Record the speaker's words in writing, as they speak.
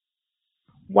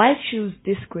Why choose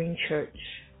this green church?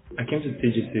 I came to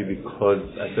TGC because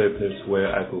I saw a place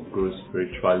where I could grow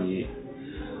spiritually,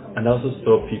 and I also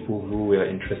saw people who were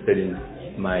interested in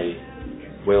my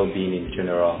well-being in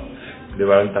general. They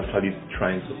weren't actually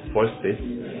trying to force it,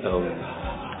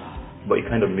 but it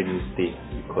kind of made me stay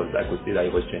because I could see that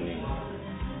it was genuine.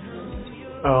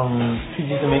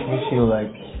 TGC make me feel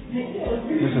like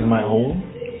this is my home.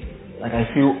 Like I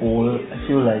feel old. I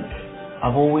feel like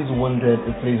I've always wanted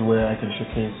a place where I can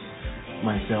showcase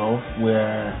myself,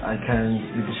 where I can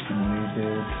be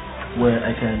discriminated, where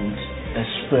I can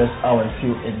express how I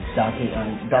feel exactly,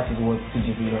 and that is what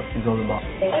TGC is all about.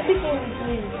 Everything we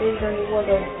do is based on the word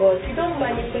of God. We don't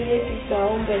manipulate it to our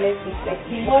own benefit. Like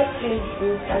God feels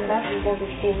good, and that is what we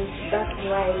think. That's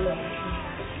why I love it.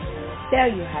 There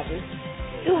you have it.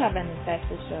 Do have an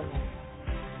insightful sermon.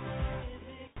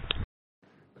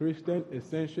 Christian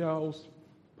Essentials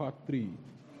Part 3.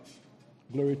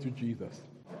 Glory to Jesus.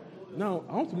 Now,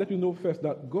 I want to let you know first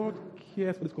that God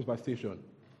cares for this conversation.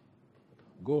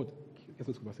 God cares for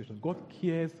this conversation. God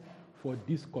cares for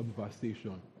this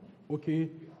conversation. Okay?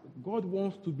 God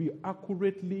wants to be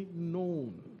accurately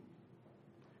known.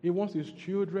 He wants his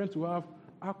children to have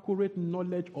accurate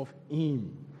knowledge of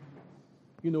him.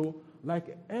 You know,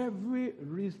 like every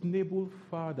reasonable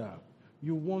father,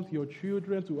 you want your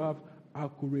children to have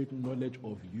accurate knowledge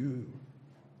of you.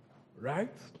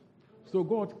 Right? So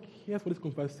God cares for this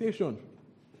conversation.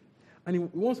 And he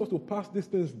wants us to pass these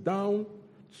things down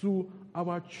to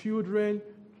our children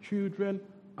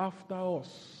after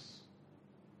us.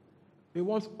 He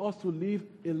wants us to leave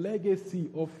a legacy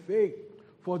of faith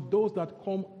for those that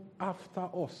come after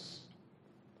us.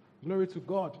 Glory to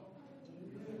God.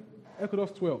 Exodus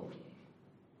 12.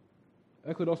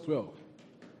 Exodus 12.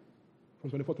 From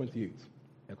 24 to 28.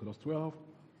 Exodus 12,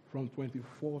 from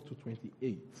 24 to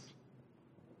 28.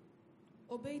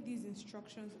 Obey these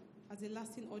instructions as a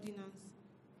lasting ordinance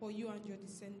for you and your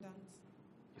descendants.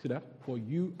 See that? For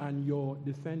you and your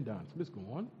descendants. Let's go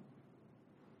on.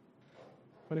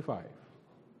 25.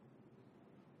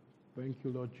 Thank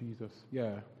you, Lord Jesus.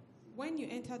 Yeah. When you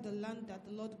enter the land that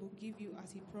the Lord will give you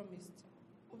as he promised,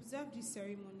 observe this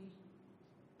ceremony.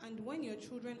 And when your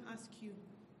children ask you,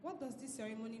 what does this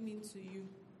ceremony mean to you?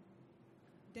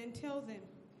 Then tell them,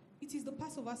 it is the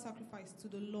Passover sacrifice to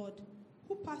the Lord,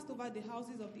 who passed over the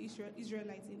houses of the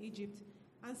Israelites in Egypt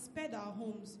and spared our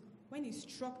homes when he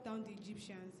struck down the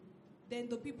Egyptians. Then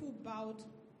the people bowed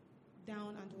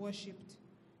down and worshipped.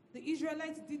 The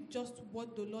Israelites did just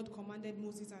what the Lord commanded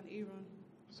Moses and Aaron.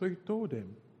 So he told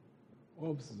them,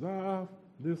 observe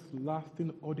this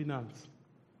lasting ordinance,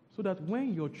 so that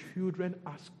when your children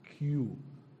ask you,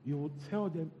 you will tell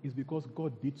them it's because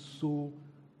God did so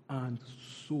and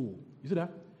so. You see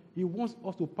that? He wants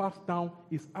us to pass down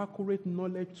his accurate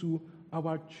knowledge to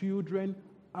our children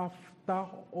after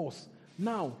us.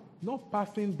 Now, not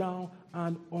passing down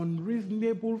an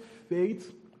unreasonable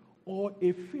faith or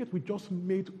a faith we just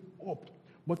made up,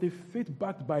 but a faith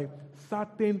backed by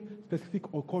certain specific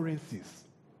occurrences.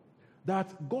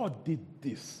 That God did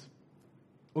this.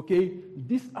 Okay?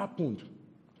 This happened.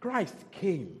 Christ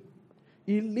came.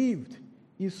 He lived.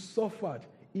 He suffered.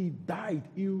 He died.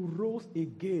 He rose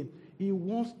again. He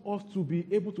wants us to be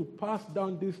able to pass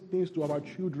down these things to our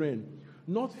children.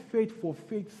 Not faith for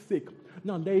faith's sake.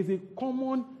 Now, there is a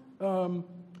common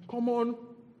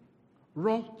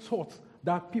wrong thought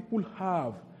that people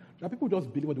have. That people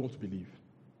just believe what they want to believe.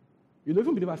 You know,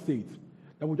 even believers say it.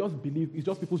 That we just believe, it's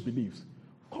just people's beliefs.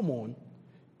 Come on.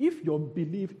 If your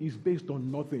belief is based on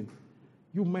nothing,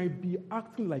 you might be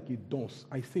acting like a dunce.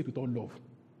 I say it with all love.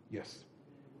 Yes.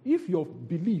 If your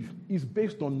belief is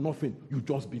based on nothing, you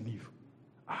just believe.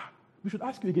 We should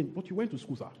ask you again, but you went to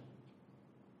school, sir.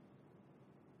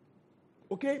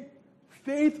 Okay?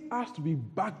 Faith has to be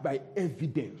backed by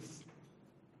evidence.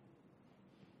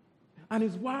 And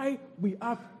it's why we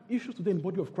have issues today in the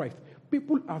body of Christ.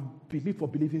 People have believed for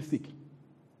believing's sake.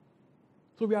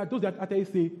 So we are those that actually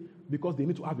say, because they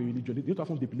need to have a religion, they need to have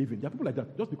something they believe in. There are people like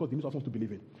that, just because they need to have something to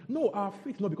believe in. No, our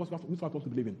faith is not because we need to have something to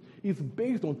believe in. It's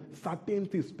based on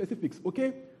certainties, specifics,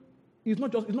 okay? It's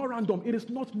not random. It is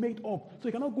not made up. So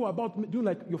you cannot go about doing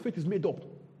like your faith is made up.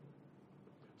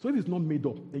 So if it's not made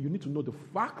up, then you need to know the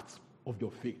facts of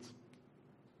your faith.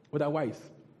 Otherwise,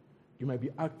 you might be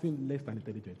acting less than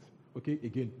intelligent. Okay?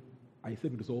 Again, I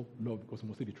said it is all love because you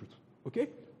must say the truth. Okay?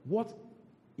 What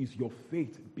is your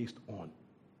faith based on?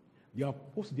 The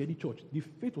Apostle, the early church, the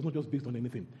faith was not just based on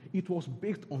anything. It was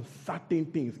based on certain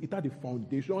things. It had a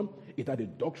foundation. It had a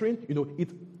doctrine. You know,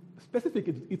 it's specific.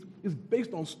 It's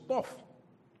based on stuff.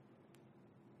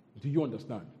 Do you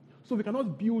understand? So we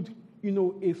cannot build,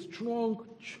 a strong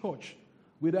church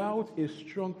without a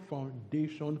strong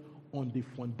foundation on the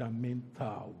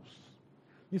fundamentals.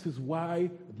 This is why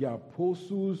the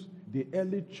apostles, the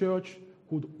early church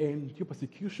could endure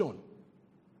persecution.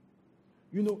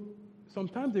 You know, some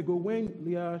time ago when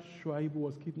Leah Shuaibu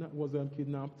was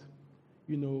kidnapped,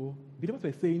 you know, believers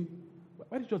were saying,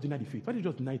 why did you just deny the faith? Why did you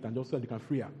just deny it and just say they can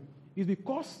free her? It's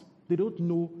because they don't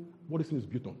know what this thing is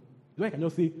built on. So I can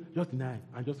just say, just deny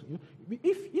and just, you know,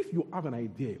 if you have an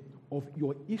idea of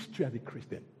your history as a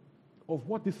Christian, of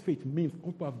what this faith means,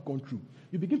 what people have gone through,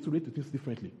 you begin to relate to things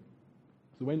differently.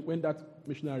 So when that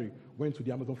missionary went to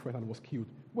the Amazon forest and was killed,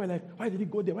 well, like, why did he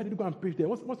go there? Why did he go and preach there?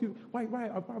 Why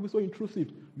are we so intrusive?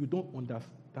 You don't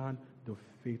understand the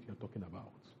faith you're talking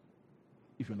about.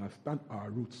 If you understand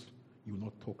our roots, you will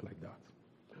not talk like that.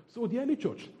 So the early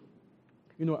church,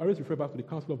 you know, I always refer back to the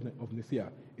Council of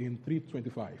Nicaea in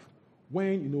 325.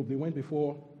 When, you know, they went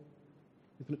before,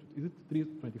 is it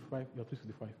 325? Yeah,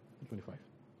 365, 325.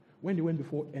 When they went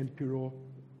before Emperor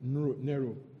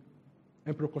Nero,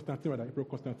 Emperor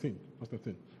Constantine.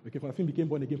 Okay, Constantine became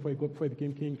born again before he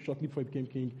became king, shortly before he became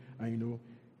king, and you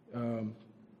know,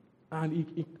 and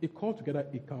he called together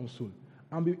a council.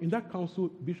 And in that council,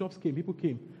 bishops came, people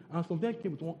came, and some of them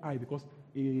came with one eye because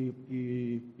a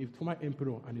former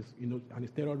emperor and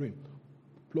his terror reign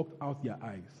plucked out their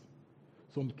eyes.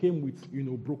 Some came with, you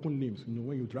know, broken limbs, you know,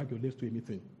 when you drag your legs to a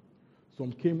meeting.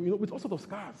 Some came, you know, with all sorts of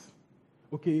scars.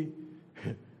 Okay,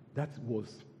 that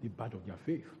was the badge of their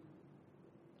faith.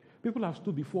 People have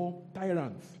stood before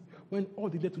tyrants when all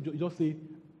they did to just say,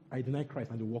 I deny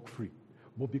Christ, and they walk free.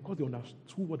 But because they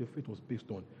understood what the faith was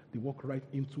based on, they walk right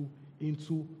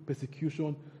into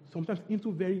persecution, sometimes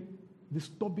into very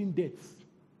disturbing deaths.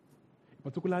 A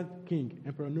particular king,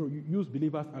 Emperor Nero, used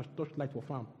believers as torchlight for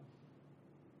fun.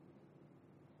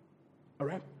 All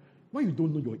right? When you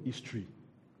don't know your history,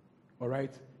 all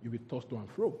right, you'll be tossed to and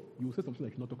fro. You will say something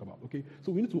that you not talk about, okay?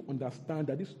 So we need to understand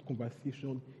that this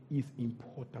conversation is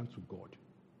important to God.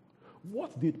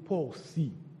 What did Paul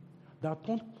see that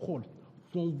turned Paul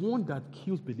from one that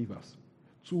kills believers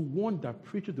to one that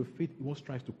preaches the faith he once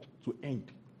tries to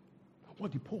end?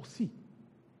 What did Paul see?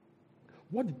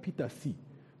 What did Peter see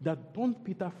that turned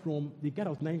Peter from the guy that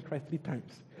was denying Christ 3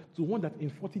 times to one that in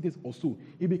 40 days or so,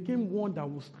 he became one that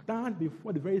will stand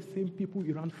before the very same people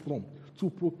he ran from to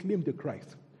proclaim the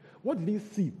Christ? What did he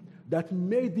see that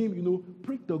made him, you know,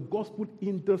 preach the gospel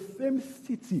in the same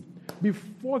city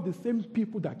before the same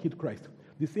people that killed Christ?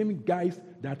 The same guys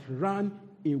that ran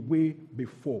away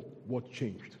before. What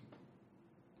changed?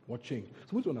 What changed?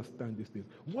 So we need to understand these things.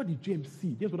 What did James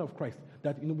see? James, brother of Christ,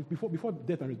 that, you know, before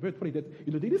death and before death,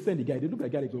 you know, they didn't send the guy. They looked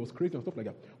like a guy that was crazy and stuff like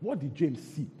that. What did James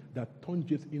see that turned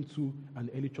James into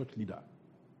an early church leader?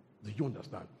 Do you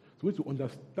understand? So we need to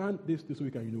understand this so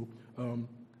we can, you know,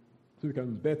 so we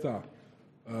can better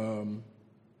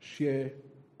share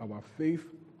our faith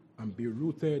and be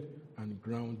rooted and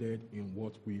grounded in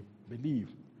what we believe.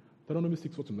 Deuteronomy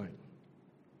 6:4-9.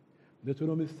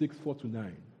 Deuteronomy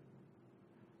 6:4-9.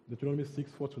 Deuteronomy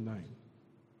 6:4-9.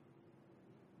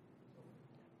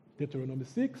 Deuteronomy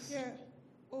 6. Yeah.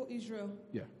 O Israel.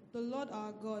 Yeah. The Lord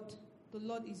our God, the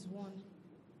Lord is one.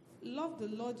 Love the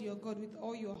Lord your God with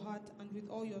all your heart and with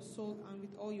all your soul and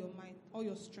with all your might, all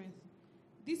your strength.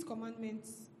 These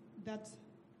commandments that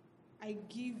I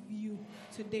give you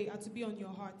today are to be on your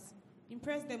hearts.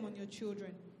 Impress them on your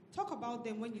children. Talk about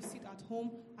them when you sit at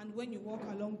home and when you walk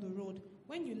along the road,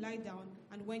 when you lie down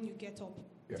and when you get up.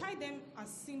 Yeah. Tie them as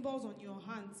symbols on your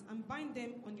hands and bind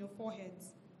them on your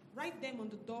foreheads. Write them on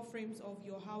the door frames of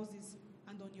your houses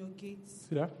and on your gates.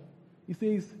 See that? He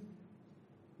says,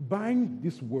 bind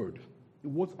this word, the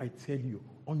words I tell you,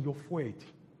 on your forehead.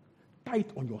 Tie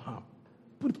it on your arm.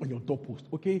 Put it on your doorpost,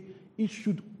 okay? It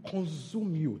should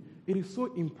consume you. It is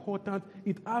so important.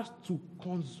 It has to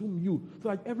consume you so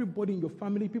that everybody in your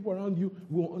family, people around you,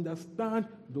 will understand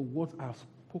the words I have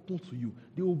spoken to you.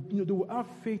 They will, you know, they will have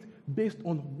faith based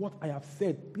on what I have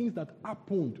said, things that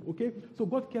happened, okay? So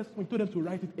God cares so much. He told them to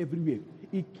write it everywhere.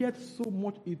 He cared so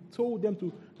much. He told them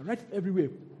to write it everywhere.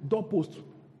 Doorpost,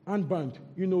 handband,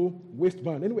 you know,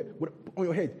 waistband, anyway, on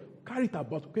your head. Carry it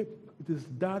about, okay? It is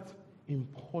that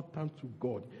important to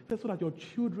God, so that your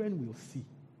children will see.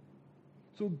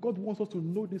 So God wants us to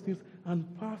know these things and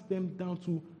pass them down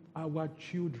to our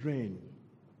children.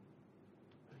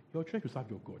 Your children should serve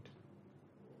your God.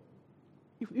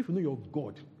 If you know your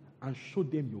God and show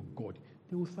them your God,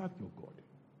 they will serve your God.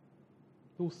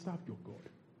 They will serve your God.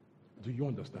 Do you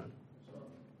understand?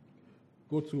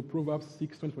 Go to Proverbs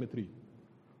 6:23.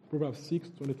 Proverbs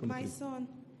 6:23. My son,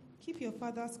 keep your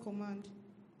father's command,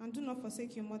 and do not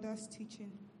forsake your mother's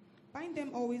teaching. Bind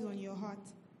them always on your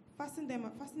heart. Fasten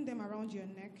them around your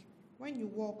neck. When you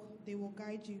walk, they will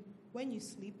guide you. When you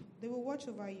sleep, they will watch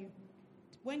over you.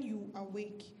 When you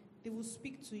awake, they will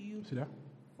speak to you. See that?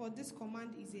 For this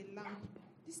command is a lamp,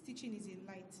 this teaching is a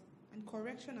light, and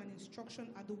correction and instruction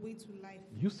are the way to life.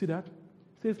 You see that?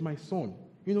 It says, my son,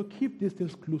 keep these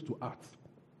things close to heart.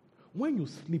 When you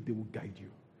sleep, they will guide you.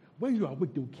 When you are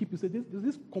awake, they will keep you. Say,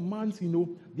 these commands,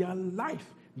 they are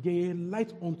life. They are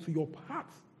light unto your path.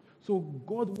 So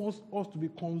God wants us to be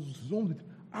consumed with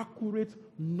accurate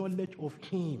knowledge of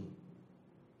Him.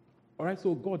 All right,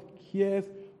 so God cares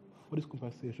for this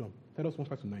conversation. Titus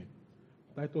 1:5-9.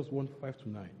 Titus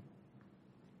 1:5-9.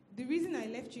 The reason I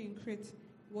left you in Crete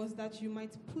was that you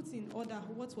might put in order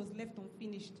what was left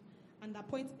unfinished and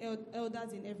appoint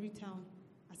elders in every town,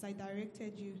 as I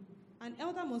directed you. An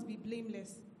elder must be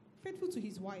blameless, faithful to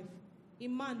his wife, a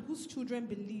man whose children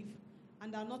believe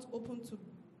and are not open to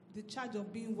the charge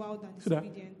of being wild and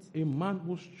disobedient. A man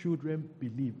whose children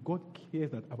believe. God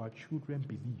cares that our children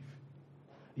believe.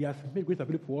 He has made grace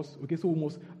available for us. Okay, so we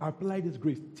must apply this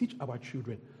grace. Teach our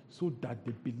children so that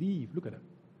they believe. Look at that.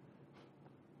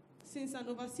 Since an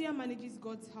overseer manages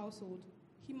God's household,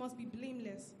 he must be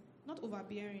blameless, not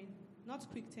overbearing, not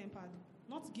quick-tempered,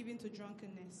 not given to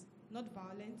drunkenness, not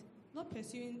violent, not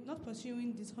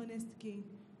pursuing dishonest gain.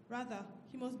 Rather,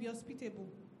 he must be hospitable,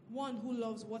 one who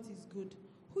loves what is good,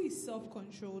 who is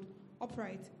self-controlled,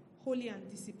 upright, holy, and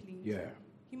disciplined. Yeah.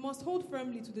 He must hold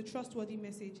firmly to the trustworthy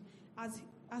message as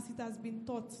it has been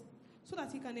taught, so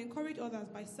that he can encourage others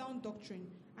by sound doctrine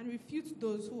and refute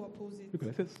those who oppose it. Look at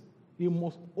it. It says he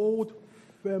must hold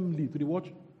firmly to the what?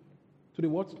 To the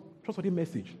what? Trustworthy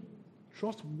message.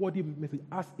 Trustworthy message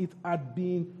as it had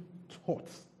been taught.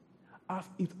 As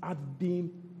it had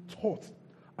been taught.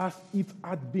 As it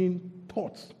had been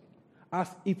taught.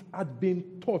 As it had been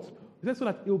taught. It says so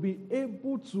that he'll be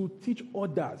able to teach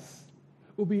others.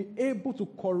 We'll be able to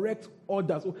correct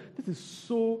others. So this is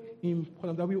so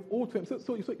important that we all.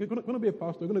 So you're going to be a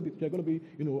pastor. You're going to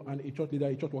be a church leader,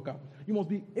 a church worker. You must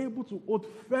be able to hold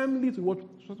firmly to what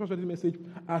trustworthy message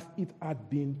as it had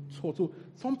been taught. So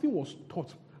something was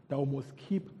taught that we must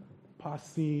keep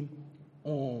passing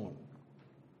on.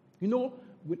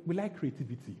 We like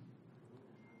creativity.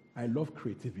 I love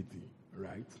creativity,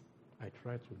 right? I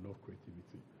try to love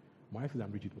creativity. My wife says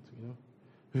I'm rigid, but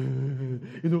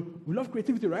we love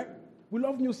creativity, right? We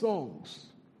love new songs.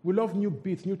 We love new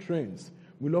beats, new trends.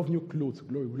 We love new clothes,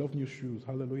 glory. We love new shoes.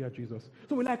 Hallelujah, Jesus.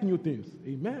 So we like new things.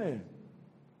 Amen.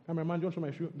 Cameraman, don't show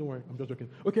my shoe. Don't worry, I'm just joking.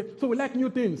 Okay, so we like new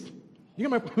things. You get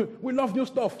my point? We love new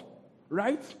stuff,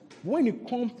 right? When it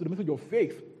comes to the message of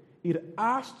faith, it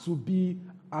has to be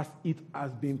as it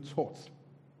has been taught.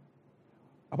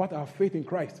 About our faith in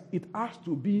Christ, it has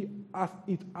to be as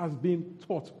it has been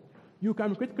taught. You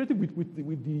can be creative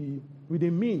with the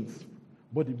means,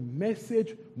 but the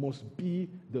message must be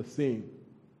the same.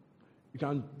 You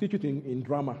can teach it in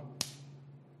drama,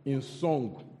 in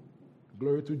song.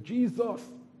 Glory to Jesus.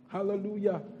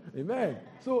 Hallelujah. Amen.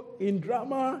 So in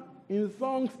drama, in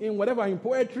songs, in whatever, in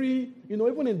poetry,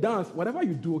 even in dance, whatever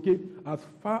you do, okay, as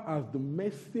far as the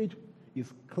message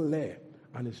is clear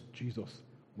and it's Jesus,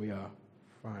 we are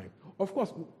fine. Of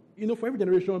course, for every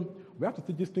generation, we have to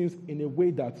teach these things in a way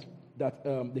that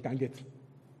they can get.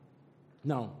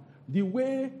 Now, the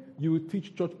way you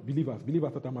teach church believers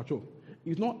that are mature,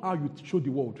 is not how you show the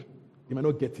world. They might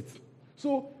not get it.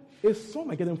 So, a song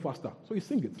might get them faster, so you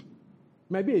sing it.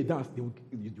 Maybe a dance, you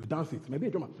dance it. Maybe a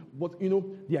drama. But,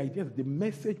 the idea is the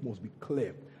message must be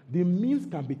clear. The means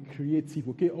can be creative,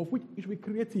 okay, of which it should be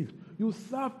creative. You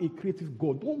serve a creative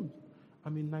God.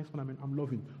 I'm a nice one, I'm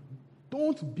loving.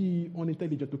 Don't be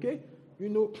unintelligent, okay?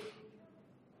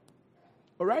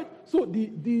 All right? So the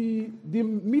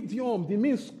medium, the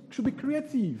means should be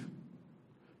creative.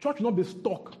 Church should not be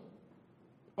stuck.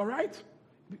 All right?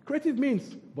 Creative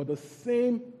means, but the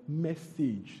same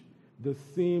message. The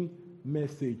same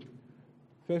message.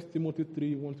 1 Timothy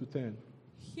 3:1-10.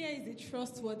 Here is a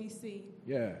trustworthy saying.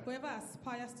 Yeah. Whoever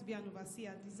aspires to be an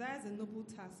overseer desires a noble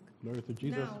task. Glory to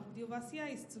Jesus. Now, the overseer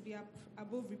is to be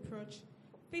above reproach,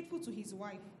 faithful to his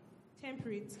wife,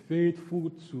 temperate.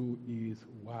 Faithful to his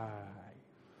wife.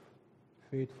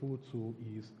 Faithful to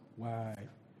his wife.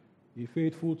 Be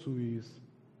faithful to his.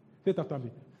 Say it after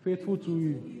me. Faithful to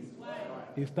his wife.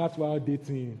 He starts while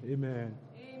dating. Amen.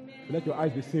 Amen. So let your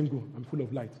eyes be single and full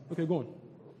of light. Okay, go on.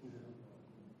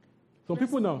 Some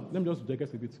people now, let me just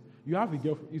digress a bit. You have a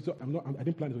girlfriend. I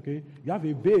didn't plan it, okay? You have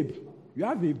a babe. You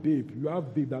have a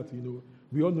babe that,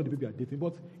 we all know the baby you are dating.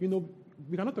 But,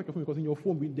 we cannot talk your phone because in your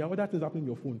phone, there are other things happening in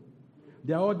your phone.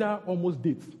 There are other almost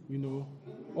dates,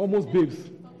 almost babes.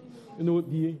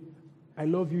 I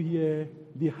love you here,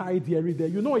 they hide here, there.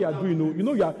 You know what you are doing, you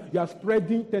know you are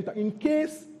spreading in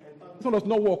case this one does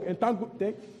not work. And thank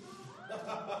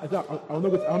God, I'll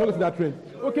not go to that trend.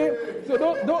 Okay, so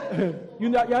don't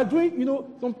you are doing,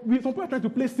 some people are trying to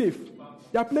play safe.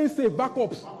 They are playing safe,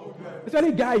 backups.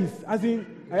 Especially guys, as in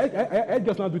I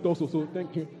just not do it also. So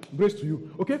thank you, grace to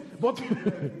you. Okay, but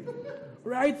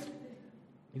right,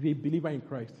 if you're a believer in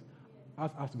Christ,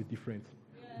 ours has to be different.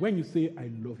 When you say I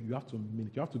love you, you have to mean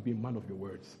it. You have to be a man of your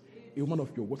words, a woman of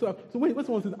your words. So when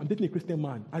someone says I'm dating a Christian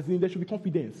man, as in there should be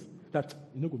confidence that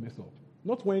you're not going to mess up.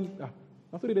 Not when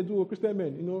that's what they do, Christian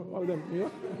men, all of them,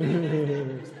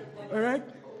 all right?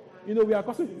 We are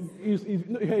causing, it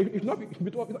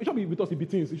should be with us, it be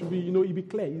things. It should be, it be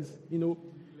clear,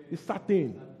 it's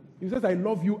certain. If he says, I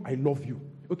love you, I love you.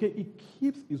 Okay, it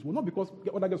keeps his word, not because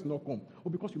other girls will not come,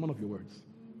 or because you're man of your words.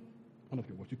 Man of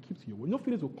your words, you keep to your word. No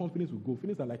feelings will come, feelings will go.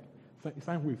 Feelings are like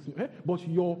sine waves. But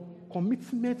your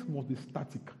commitment must be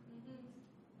static.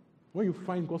 When you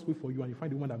find God's way for you and you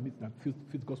find the one that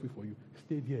fits God's way for you,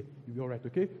 stay there. You'll be all right,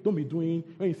 okay? Don't be doing,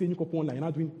 when you see new couple online,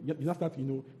 you're not start, I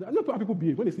know how people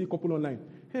behave. When they see a couple online,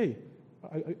 hey,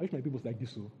 I wish my people's like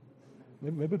this, so. My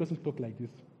people doesn't talk like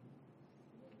this.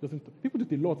 People do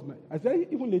it a lot.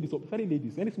 Even ladies, especially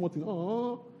ladies, any small thing,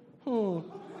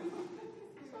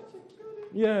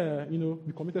 yeah,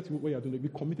 be committed to what you're doing. Be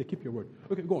committed, keep your word.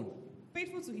 Okay, go on.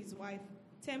 Faithful to his wife,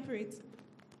 temperate,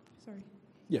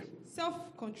 yeah.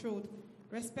 Self-controlled,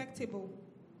 respectable,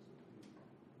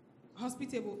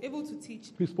 hospitable, able to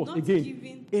teach. Please pause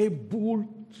again. Able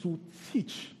to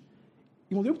teach.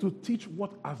 You must be able to teach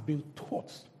what has been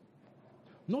taught.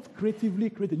 Not creatively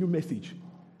create a new message.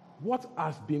 What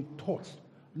has been taught.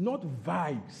 Not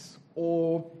vibes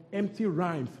or empty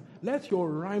rhymes. Let your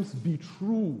rhymes be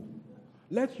true.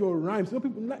 Let your rhymes.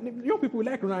 Young people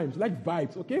like rhymes, like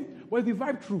vibes, okay? Well, is the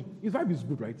vibe true? His vibe is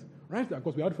good, right? Rhymes, of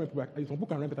course, we have different people. Some people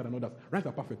can rhyme better than others. Rhymes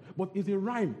are perfect. But is a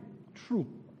rhyme true?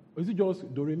 Or is it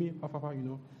just do, re, mi, fa, fa, fa,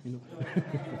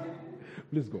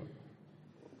 Please go on.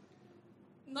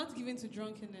 Not given to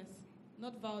drunkenness.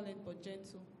 Not violent, but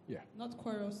gentle. Yeah. Not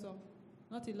quarrelsome.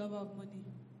 Not a lover of money.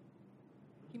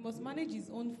 He must manage his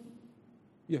own...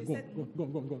 Yeah, go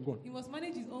on. He must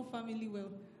manage his own family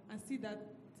well and see that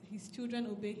his children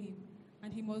obey him.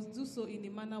 And he must do so in a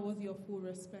manner worthy of full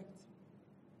respect.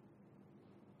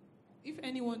 If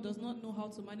anyone does not know how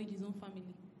to manage his own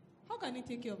family, how can he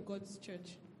take care of God's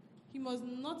church? He must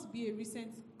not be a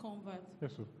recent convert.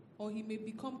 Yes, sir. Or he may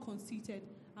become conceited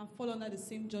and fall under the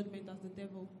same judgment as the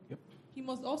devil. Yep. He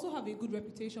must also have a good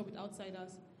reputation with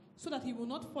outsiders, so that he will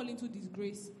not fall into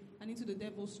disgrace and into the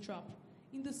devil's trap.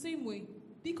 In the same way,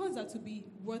 deacons are to be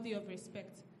worthy of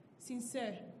respect,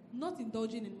 sincere, not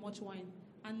indulging in much wine,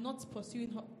 and not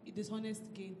pursuing dishonest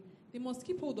gain. They must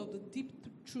keep hold of the deep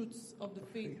truths of the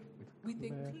faith with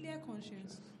a clear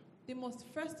conscience. They must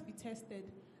first be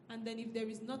tested, and then if there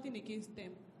is nothing against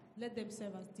them, let them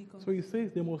serve as deacons. So he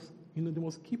says they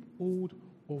must keep hold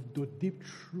of the deep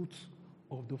truths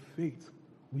of the faith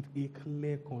with a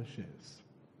clear conscience.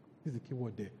 This is the key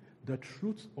word there. The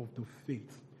truths of the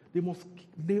faith. They must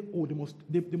lay hold.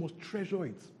 They must treasure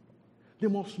it. They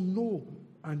must know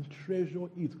and treasure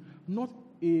it. Not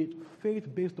a faith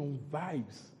based on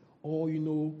vibes or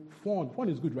fun. Fun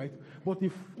is good, right? But the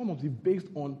fun must be based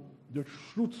on the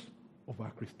truths of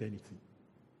our Christianity.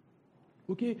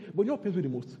 Okay? But what pains me the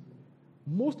most?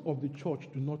 Most of the church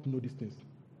do not know these things.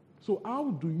 So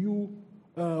how do you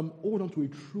hold on to a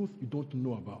truth you don't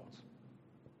know about?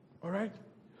 All right?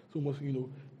 So we must know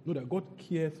that God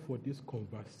cares for this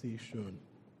conversation.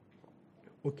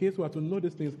 Okay, so we have to know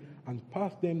these things and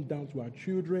pass them down to our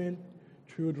children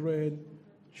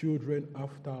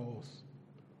after us.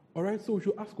 All right, so we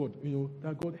should ask God,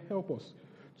 that God help us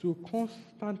to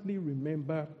constantly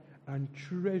remember and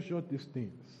treasure these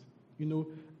things.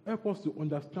 Help us to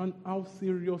understand how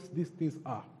serious these things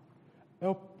are.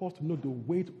 Help us to know the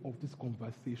weight of these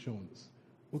conversations.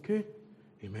 Okay?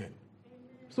 Amen.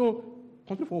 So,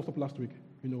 continue from what we stopped last week.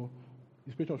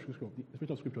 The spiritual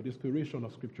scripture, the inspiration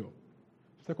of scripture.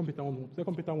 2 Peter 1,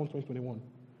 2021.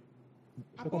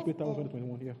 2 Peter 1,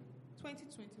 2021, yeah.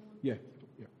 2021. Yeah.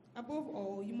 Above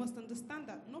all, you must understand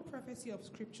that no prophecy of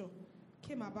scripture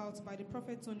came about by the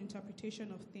prophet's own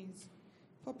interpretation of things.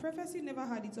 For prophecy never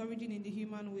had its origin in the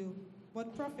human will,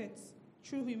 but prophets,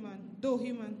 though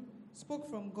human, spoke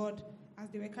from God as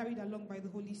they were carried along by the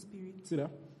Holy Spirit. See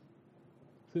that?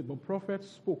 But prophets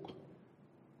spoke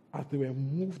as they were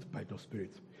moved by the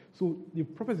Spirit. So the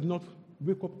prophets did not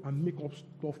wake up and make up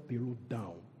stuff they wrote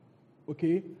down.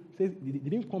 Okay? It says they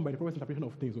didn't come by the prophet's interpretation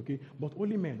of things, okay? But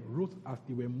only men wrote as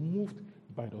they were moved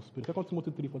by the Spirit. 2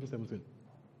 Timothy 3:17.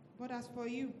 But as for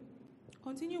you,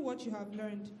 Continue what you have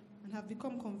learned and have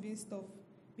become convinced of,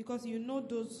 because you know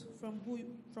those from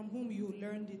whom you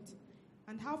learned it,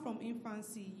 and how from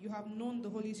infancy you have known the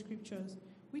Holy Scriptures,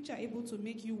 which are able to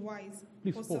make you wise.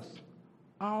 Please pause.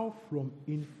 How from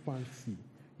infancy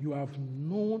you have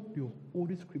known the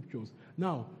Holy Scriptures.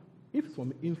 Now, if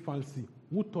from infancy,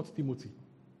 who taught Timothy?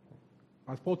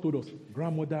 As Paul told us,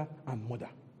 grandmother and mother.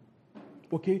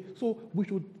 Okay, so we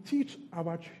should teach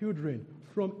our children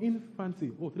from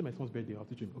infancy. Oh, today my son's birthday, I'll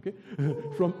teach him, okay?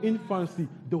 From infancy,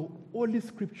 the Holy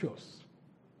Scriptures.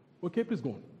 Okay, please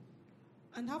go on.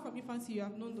 And how from infancy you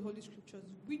have known the Holy Scriptures,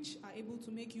 which are able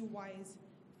to make you wise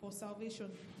for salvation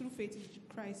through faith in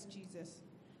Christ Jesus.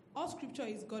 All Scripture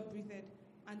is God-breathed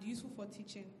and useful for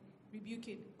teaching,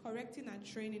 rebuking, correcting, and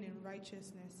training in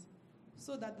righteousness,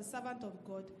 so that the servant of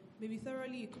God may be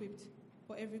thoroughly equipped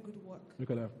for every good work. Look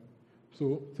at that.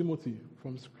 So, Timothy,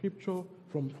 from Scripture,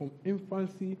 from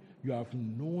infancy, you have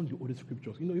known the Holy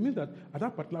Scriptures. You know, it means that at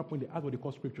that particular point, they had what they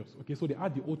call Scriptures. Okay, so they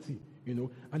had the OT, you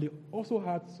know, and they also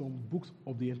had some books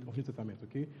of the New Testament.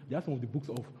 Okay, they had some of the books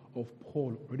of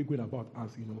Paul already going about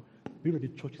as, you know, being the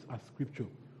churches as Scripture.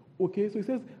 Okay, so it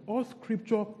says all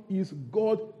Scripture is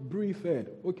God-breathed.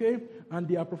 Okay, and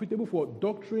they are profitable for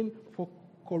doctrine, for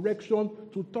correction,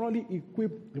 to thoroughly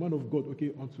equip the man of God.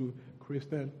 Okay, unto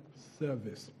Christian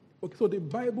service. Okay, so the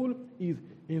Bible is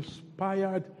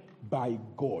inspired by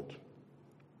God.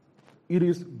 It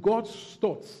is God's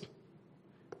thoughts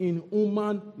in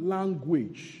human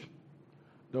language.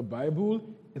 The Bible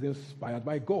is inspired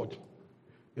by God.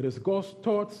 It is God's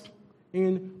thoughts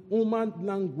in human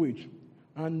language,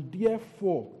 and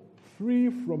therefore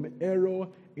free from error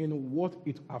in what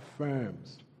it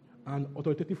affirms, and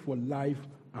authoritative for life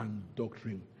and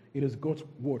doctrine. It is God's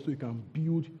word, so you can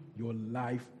build your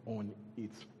life on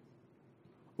it.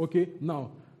 Okay,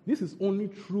 now, this is only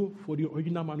true for the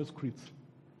original manuscripts.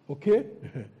 Okay?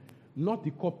 Not the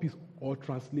copies or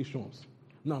translations.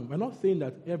 Now, we're not saying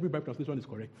that every Bible translation is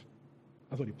correct.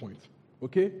 That's not the point.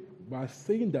 Okay? We're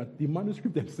saying that the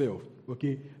manuscript themselves,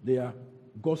 okay, they are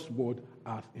God's word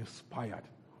as inspired.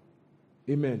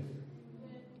 Amen.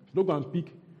 So don't go and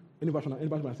pick any version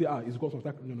and say, it's God's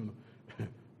word.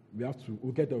 No.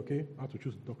 We'll get there, okay? I have to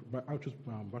choose versions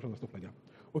and stuff like that.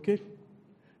 Okay?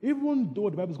 Even though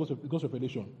the Bible is God's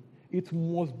revelation, it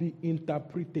must be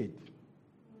interpreted.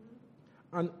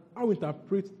 And how we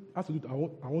interpret has to do with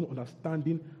our own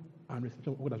understanding and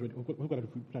reception of what has been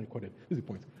recorded. This is the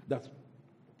point. That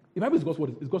the Bible is God's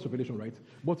word, it's God's revelation, right?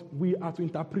 But we are to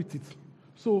interpret it.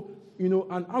 So, you know,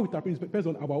 and how we interpret it depends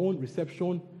on our own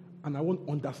reception and our own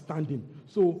understanding.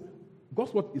 So,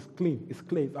 God's word is clean, it's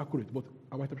clear, it's accurate, but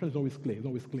our interpretation is always clear, it's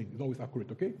always clean, it's always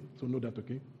accurate, okay? So know that,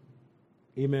 okay?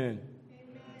 Amen.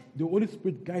 The Holy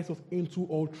Spirit guides us into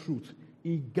all truth.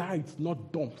 He guides,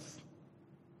 not dumps.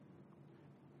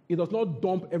 He does not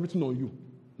dump everything on you.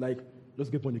 Like,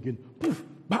 just get born again. Poof,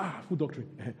 bah, full doctrine.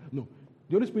 No.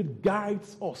 The Holy Spirit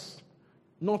guides us,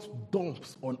 not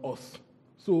dumps on us.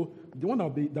 So, the one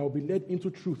that will be led into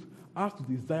truth has to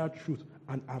desire truth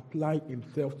and apply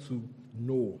himself to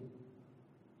know.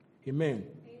 Amen.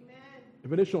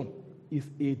 Revelation is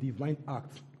a divine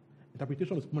act.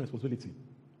 Interpretation is human responsibility.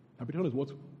 Interpretation is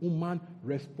what? Human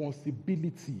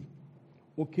responsibility.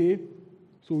 Okay?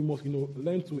 So we must,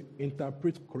 learn to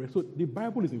interpret correctly. So the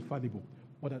Bible is infallible,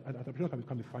 but interpretation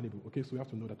can be fallible. Okay? So we have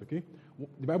to know that, okay?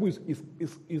 The Bible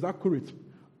is accurate.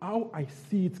 How I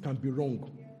see it can be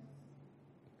wrong.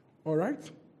 All right?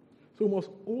 So we must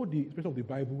hold the expression of the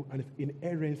Bible and its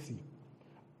inerrancy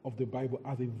of the Bible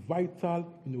as a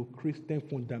vital, Christian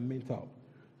fundamental.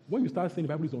 When you start saying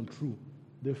the Bible is untrue,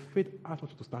 the faith has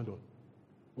much to stand on.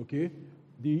 Okay?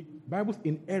 The Bible's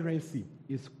inerrancy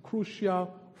is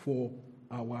crucial for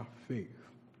our faith.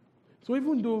 So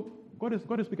even though God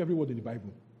didn't speak every word in the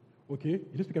Bible, okay? He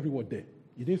didn't speak every word there.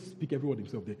 He didn't speak every word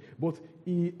himself there. But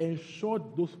he ensured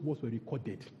those words were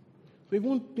recorded. So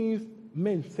even things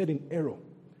men said in error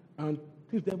and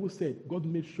things the Bible said, God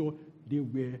made sure they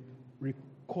were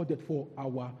recorded for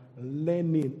our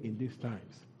learning in these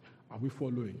times. Are we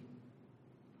following?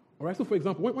 All right, so for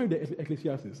example, when the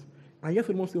Ecclesiastes, and yes,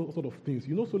 Solomon said all sort of things.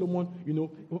 Solomon,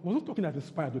 was not talking as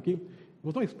inspired, okay? He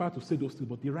was not inspired to say those things,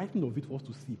 but the writing of it for us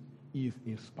to see is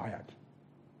inspired.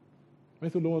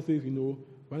 When Solomon says,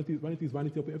 vanity is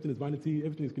vanity, everything is vanity,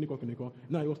 everything is kiniko.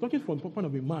 Now, he was talking from the point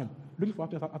of a man looking for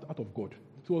happiness out of God.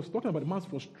 So he was talking about the man's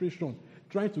frustration,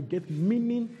 trying to get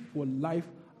meaning for life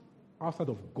outside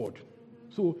of God.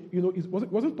 So, it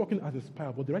wasn't talking as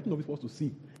inspired, but the writing of it for us to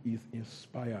see is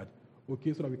inspired,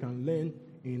 okay, so that we can learn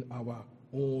in our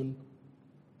own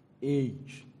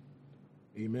age.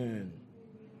 Amen.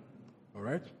 All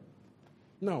right?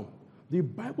 Now, The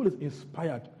Bible is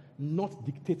inspired, not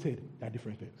dictated. They are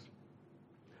different things.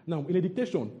 Now, in a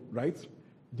dictation, right,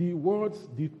 the words,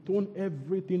 the tone,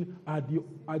 everything are the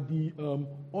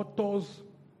author's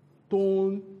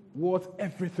tone, words,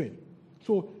 everything.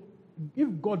 So, if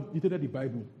God dictated the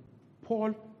Bible,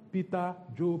 Paul, Peter,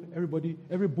 Job, everybody,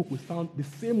 every book will sound the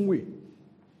same way.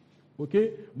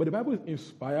 Okay? But the Bible is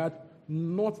inspired,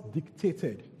 not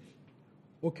dictated.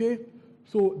 Okay?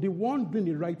 So the one doing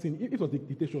the writing, if it was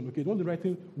dictation, okay, the one doing the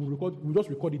writing will just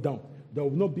record it down. There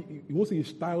will not be, you won't see his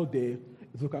style there,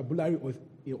 his vocabulary or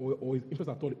his interest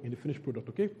at all in the finished product,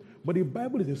 okay? But the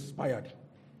Bible is inspired.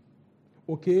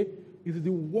 Okay? It is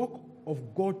the work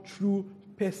of God through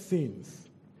persons,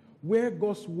 where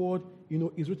God's word,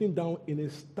 is written down in a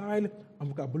style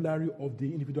and vocabulary of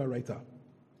the individual writer.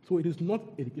 So it is not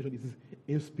education, it is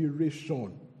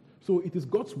inspiration. So it is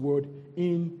God's word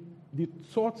in the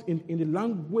thoughts, in the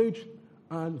language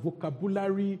and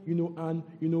vocabulary, and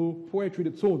poetry,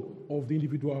 the tone of the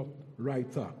individual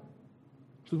writer.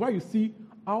 So why you see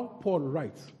how Paul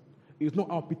writes is not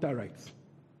how Peter writes.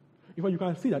 In fact, you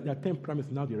can see that there are 10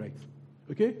 premises now they write.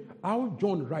 Okay? How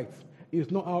John writes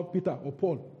is not how Peter or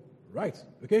Paul writes.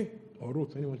 Okay? Or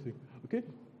wrote, anyone say. Okay?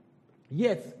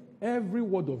 Yet, every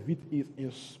word of it is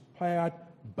inspired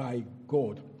by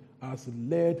God, as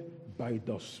led by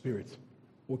the Spirit.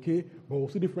 Okay? But we'll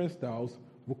see different styles,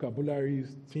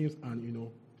 vocabularies, themes, and,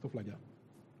 stuff like that.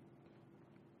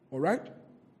 All right?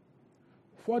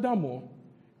 Furthermore,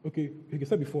 okay, like I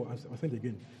said before, I'll say it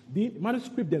again. The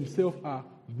manuscripts themselves are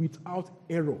without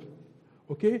error.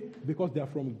 Okay? Because they are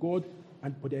from God,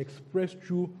 but they're expressed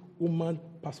through human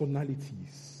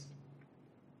personalities.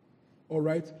 All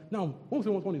right? Now, when we say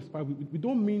one inspired, we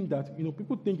don't mean that,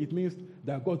 people think it means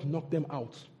that God knocked them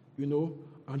out,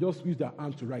 and just used their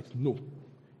hand to write. No.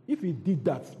 If he did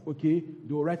that, okay,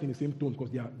 they will write in the same tone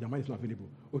because their mind is not available.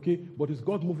 Okay? But it's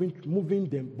God moving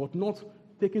them, but not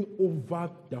taking over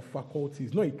their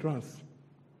faculties, not a trance.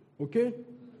 Okay?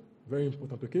 Very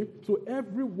important, okay? So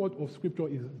every word of scripture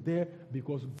is there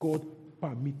because God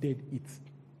permitted it.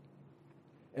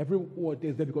 Every word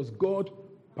is there because God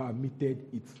permitted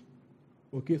it.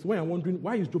 Okay, so when I'm wondering,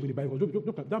 why is Job in the Bible?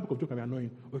 That book of Job can be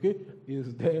annoying, okay?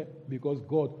 It's there because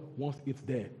God wants it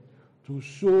there. To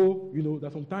show,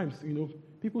 that sometimes,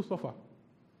 people suffer.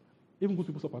 Even good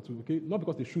people suffer too, okay? Not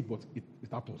because they should, but it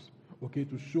happens. Okay,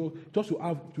 to show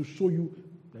you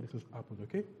that this has happened,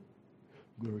 okay?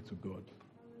 Glory to God.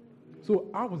 So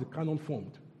how was the canon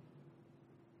formed?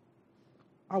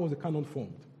 How was the canon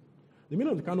formed? The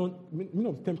meaning of the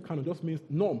term canon just means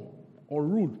norm or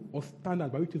rule or standard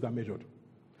by which things are measured.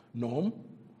 Norm,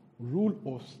 rule,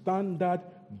 or standard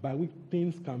by which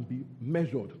things can be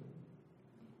measured.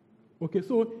 Okay,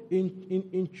 so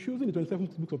in choosing the 27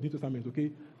 books of the New Testament,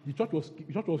 okay, the church was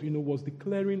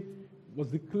declaring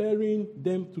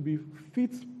them to be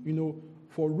fit,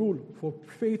 for rule, for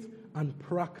faith and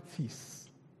practice.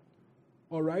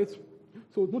 All right.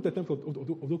 So note the terms of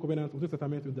the covenant of the New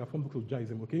Testament. There are 4 books of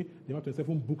Judaism. Okay, there are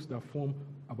 27 books that form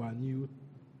our New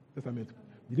Testament.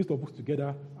 The list of books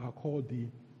together are called the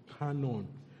canon.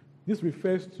 This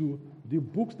refers to the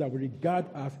books that we regard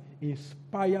as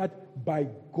inspired by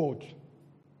God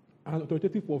and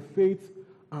authoritative for faith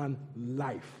and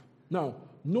life. Now,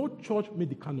 no church made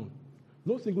the canon.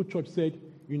 No single church said,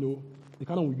 the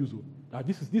canon we use.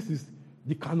 This is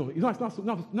the canon. It's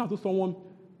not just someone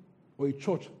or a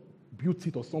church built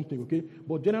it or something, okay?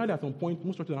 But generally, at some point,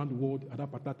 most churches around the world at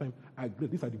that time agree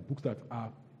these are the books that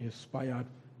are inspired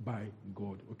by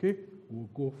God, okay? We'll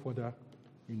go further,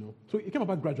 So it came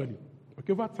about gradually.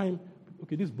 Okay, over time,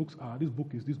 okay, this book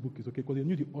is, okay, because they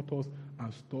knew the authors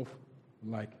and stuff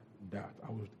like that.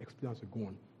 I will explain as we go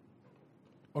on.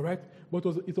 All right, but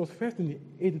it was first in the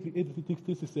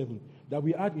 1867 that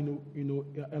we had,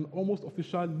 an almost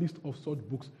official list of such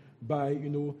books by,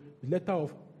 the letter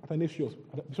of Athanasius,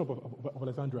 Bishop of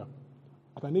Alexandria.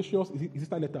 Athanasius, is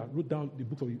that letter, wrote down the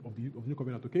books of the New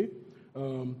Covenant, okay?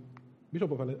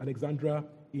 Bishop of Alexandria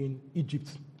in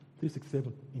Egypt,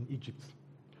 367 in Egypt.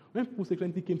 When people say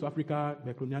Christianity came to Africa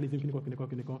by colonialism,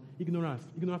 ignorance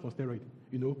on steroid,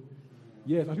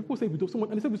 Yes, and people say with so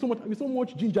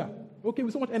much ginger, okay,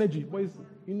 with so much energy, but it's,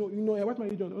 what's my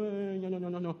religion?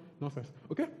 No, nonsense,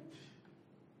 okay?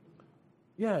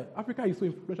 Yeah, Africa is so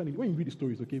influential. When you read the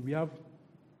stories, okay, we have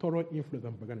thorough influence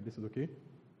and propaganda. This is okay.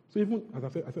 So even as I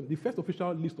said, the first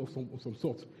official list of some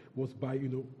sort was by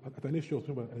Athanasius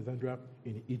of Alexandria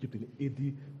in Egypt in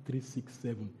AD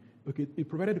 367. Okay, it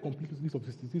provided a complete list of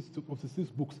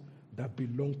 66 books that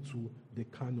belong to the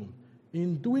canon.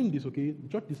 In doing this, okay, the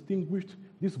church distinguished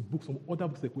these books from other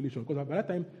books of circulation because by that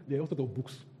time there are all sorts of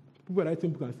books. People are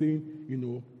writing books and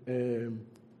saying,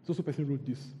 so person wrote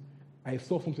this. I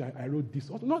saw something, I wrote this.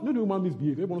 Also, not the human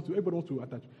misbehave. Everybody wants to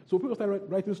attach. So people start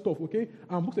writing stuff, okay?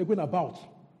 And books are going about.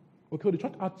 Okay, so the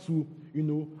church had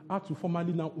to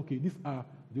formally now, okay, these are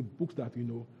the books that,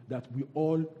 that we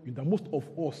all, that most of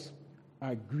us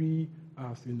agree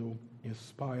as,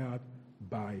 inspired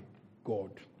by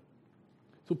God.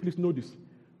 So please know this.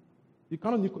 It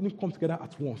cannot come together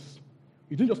at once.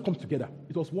 It didn't just come together.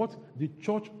 It was what the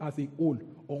church as a whole,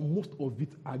 or most of it,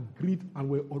 agreed and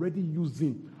were already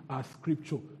using as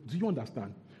scripture. Do you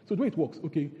understand? So the way it works,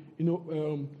 okay,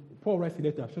 Paul writes a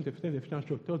letter, sent to the Ephesian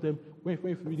church, tells them, when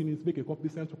you're reading it, make a copy,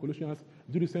 send to Colossians,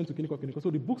 do this, send to Clinical.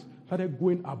 So the books started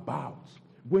going about.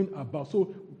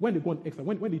 So when they go on extra,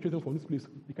 when they trace them from this place,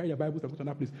 they carry their Bibles and go to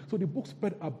another place. So the books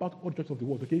spread about all the churches of the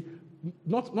world, okay?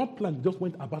 Not planned, just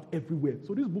went about everywhere.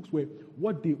 So these books were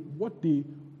what they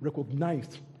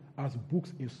recognized as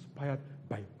books inspired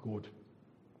by God.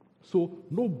 So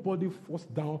nobody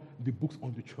forced down the books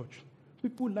on the church.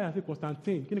 People lie and say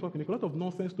Constantine, a lot of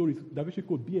nonsense stories, Da Vinci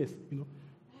Code, BS,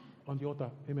 on the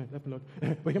altar. Amen. Help me,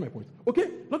 Lord. But hear my point. Okay?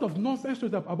 A lot of nonsense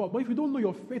stories about, but if you don't know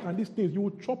your faith and these things, you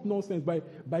will chop nonsense by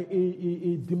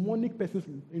a demonic person's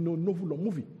novel or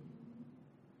movie.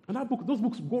 And those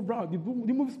books go round, the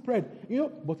movie spread,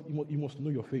 but you must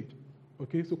know your faith.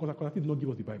 Okay? So Constantine did not give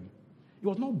us the Bible. He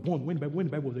was not born when the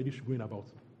Bible was already going about.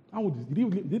 How old is he? He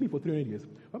lived for 300 years.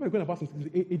 Bible was going about since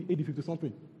AD 50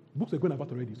 something. Books were going about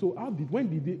already. So when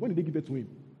did they give it to him?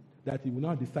 That he will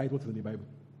now decide what is in the Bible.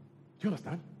 Do you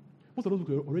understand? Most of those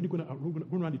books were already going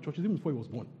around the churches even before he was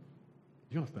born.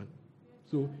 Do you understand?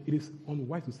 So it is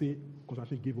unwise to say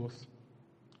Constantine gave us.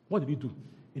 What did he do?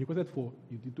 He requested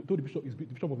he told the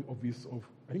bishop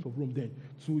of Rome then,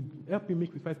 to help him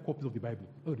make 5 copies of the Bible.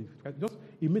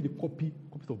 He made the copies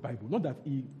of the Bible. Not that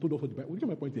he told us what the Bible. You get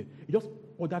my point here? He just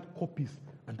ordered copies,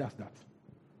 and that's that.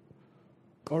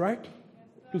 All right?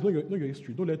 Please know your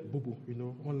history. Don't let Bobo,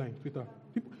 online, Twitter.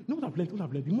 People, what I've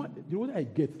learned. The older I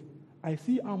get, I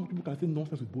see how much people can say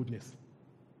nonsense with boldness.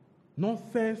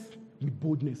 Nonsense with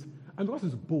boldness. And because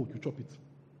it's bold, you chop it.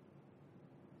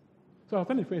 So I was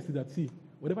telling the friends that, see,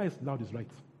 whatever is loud is right.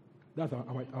 That's our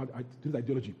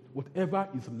ideology. Whatever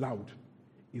is loud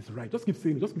is right. Just keep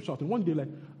saying it. Just keep shouting. One day,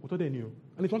 what are they new?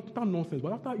 And it's total nonsense.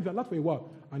 But after, if you're loud for a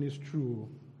while, and it's true,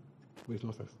 but it's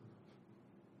nonsense.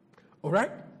 All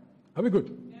right? Are we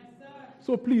good? Yes, sir.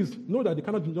 So please, know that they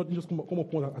cannot just come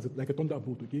upon as like a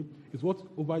thunderbolt, okay? It's what,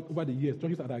 over the years,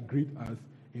 churches are agreed as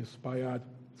inspired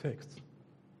texts.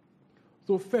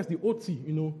 So first, the OT,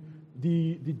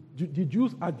 the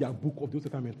Jews had their book of the Old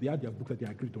Testament. They had their books that they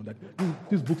agreed on. That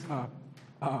these books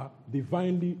are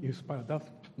divinely inspired.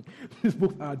 These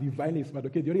books are divinely inspired.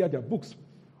 Okay, they already had their books.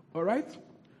 All right,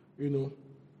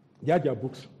 they had their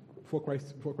books before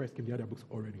Christ came. They had their books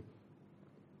already.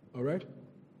 All right.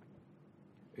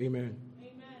 Amen.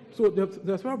 So there's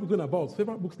several books going about.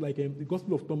 Several books like the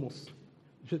Gospel of Thomas,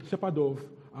 Shepherd of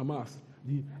Amas,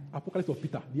 the Apocalypse of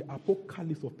Peter,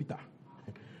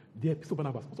 the Epistle of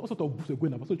Barnabas. All sorts of books are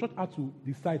going about. So the church had to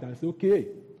decide and say, okay,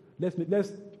 let's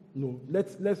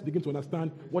begin to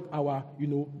understand what our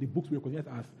the books we recognize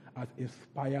as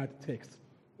inspired texts.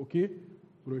 Okay,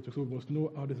 so we must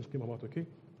know how this came about. Okay,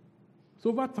 so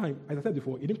over time, as I said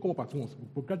before, it didn't come up at once,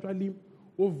 but gradually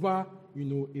over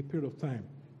a period of time,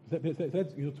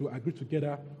 to agree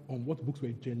together on what books were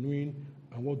genuine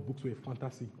and what books were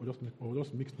fantasy or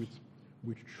just mixed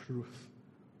with truth.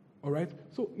 All right.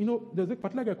 So there's a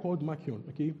particular guy called Marcion.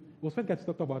 Okay, he was first guy to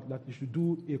talk about that you should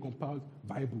do a compiled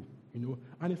Bible.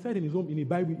 And he said in the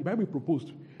Bible he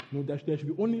proposed, that there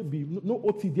should only be no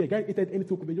OT there. Guy hated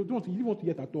anything. He didn't want to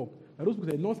hear at all. That those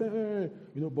books are nonsense.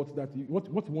 But that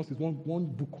what he wants is one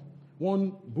book,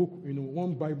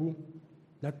 one Bible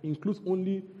that includes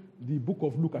only the book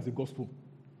of Luke as a gospel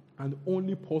and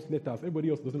only Paul's letters.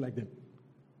 Everybody else doesn't like them.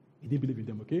 He didn't believe in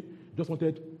them. Okay, just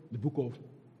wanted the book of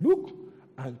Luke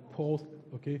and Paul's,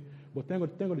 okay, but thank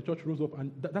God the church rose up,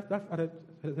 and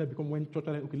that's become when church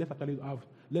started, okay, let's actually have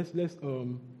let's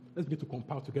begin to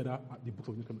compile together the books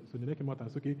of the New Testament. So they came out and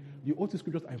said, okay, the Old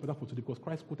Scriptures are important for today because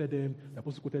Christ quoted them, the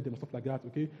apostles quoted them, and stuff like that,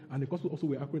 okay, and the gospel also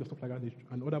were accurate and stuff like that,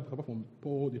 and other books apart from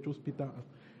Paul, they chose Peter.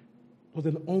 It was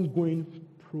an ongoing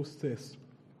process.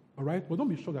 All right, but don't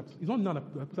be sure that it's not now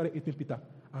that people started hating Peter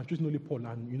and choosing only Paul,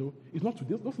 and it's not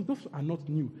today. Those are not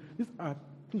new. These are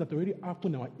things that already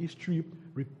happened in our history,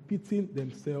 repeating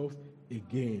themselves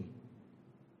again.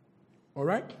 All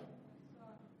right?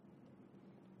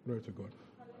 Glory to God.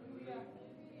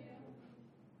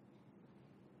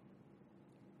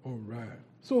 All right.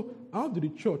 So, how did the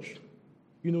church,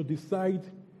 decide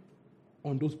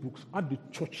on those books? How did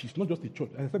the churches, not just the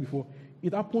church, as I said before,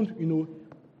 it happened,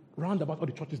 round about all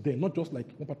the churches there, not just like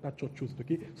one particular church chose it,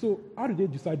 okay? So how did they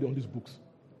decide on these books?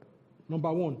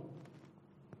 Number one,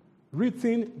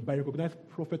 written by recognized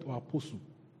prophet or apostle.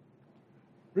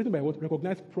 Written by what?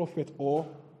 Recognized prophet or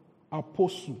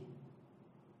apostle.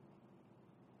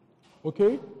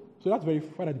 Okay? So that's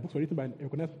verified that the books were written by a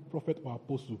recognized prophet or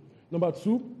apostle. Number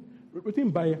two, written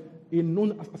by a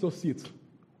known associate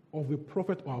of a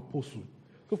prophet or apostle.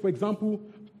 So, for example,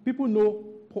 people know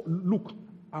Luke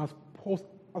as Paul's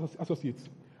associate,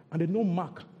 and they know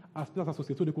Mark as Peter's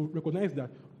associate. So they could recognize that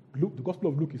Luke, the Gospel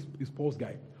of Luke is Paul's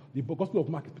guy. The Gospel of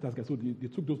Mark is Peter's guy. So they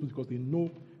took those because they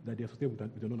know that they're associated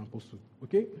with the known apostle.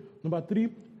 Okay? Number three,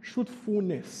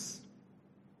 truthfulness.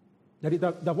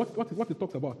 That what it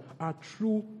talks about are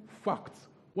true facts.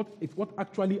 What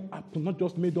actually happened, not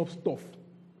just made up stuff.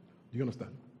 Do you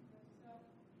understand?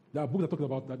 There are books that talk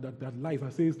about that life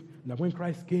and says that when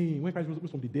Christ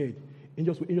rose from the dead,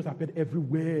 angels appeared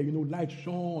everywhere, light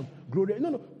shone, glory.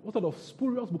 No, what sort of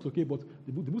spurious books, okay? But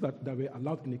the books that were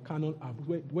allowed in the canon are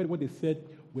books where what they said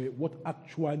were what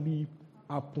actually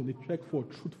happened. They checked for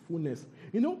truthfulness.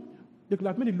 They could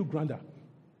have made it look grander.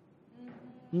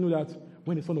 That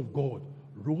when the Son of God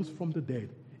rose from the dead,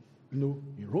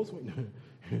 he rose from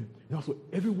also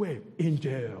everywhere,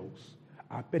 angels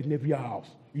appeared in every house,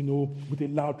 with a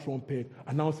loud trumpet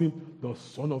announcing the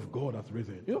Son of God has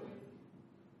risen.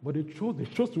 But they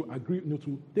chose to agree,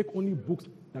 to take only books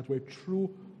that were true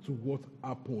to what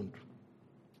happened.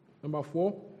 Number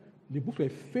four, the books were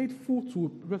faithful to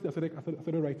previously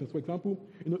accepted writings. For example,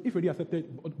 if already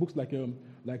accepted books like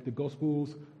the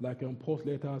Gospels, like Paul's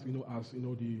letters, as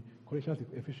the Corinthians,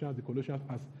 the Ephesians, the Colossians,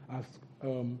 as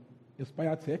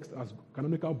inspired texts, as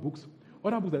canonical books.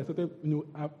 Other books that accepted,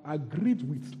 agreed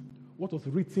with what was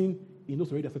written in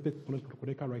those already accepted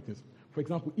canonical writings. For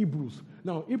example, Hebrews.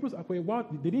 Now, Hebrews, for a while,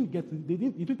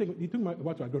 it took my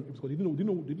while to agree on Hebrews because they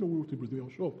didn't know who wrote Hebrews. They were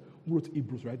unsure who wrote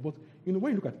Hebrews, right? But when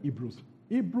you look at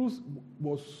Hebrews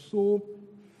was so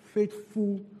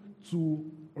faithful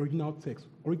to original text,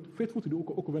 or faithful to the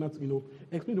Old Covenant,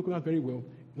 explained the Old Covenant very well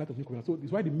in light of the New Covenant. So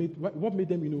it's why what made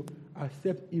them,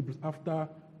 accept Hebrews after,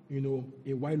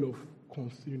 a while of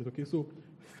considering it. Okay, so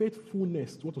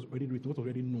faithfulness to what was already written, what was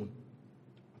already known.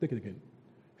 I'll take it again.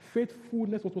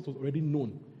 Faithfulness to what was already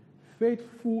known.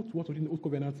 Faithful to what was in the Old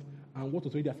Covenant and what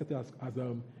was already accepted as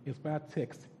inspired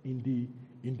text in the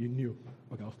New.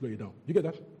 Okay, I'll slow it down. You get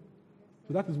that?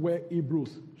 So that is where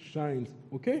Hebrews shines.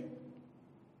 Okay?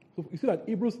 So you see that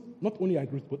Hebrews not only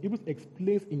agrees, but Hebrews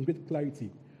explains in great clarity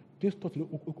things taught in the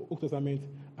Old Testament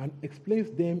and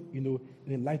explains them, in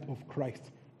the light of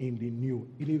Christ in the New,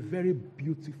 in a very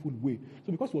beautiful way.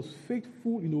 So because it was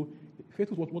faithful,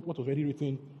 faithful to what was already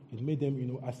written, it made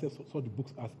them, accept such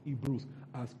books as Hebrews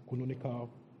as canonical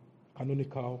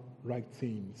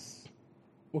writings.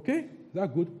 Okay? Is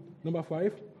that good? Number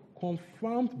 5,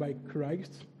 confirmed by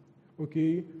Christ,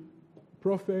 okay,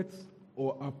 prophets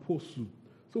or apostle.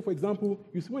 So, for example,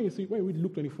 when you read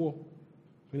Luke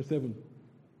 24:27,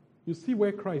 you see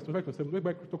where Christ, 25:27, where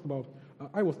Christ talks about,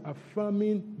 I was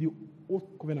affirming the Old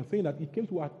Covenant, saying that he came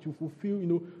to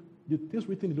fulfill, the things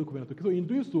written in the Old Covenant. Okay, so in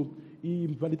doing so, he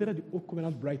validated the Old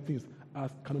Covenant writings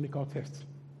as canonical texts.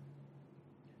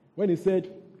 When he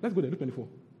said, let's go there, Luke 24.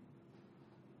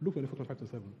 Luke 24,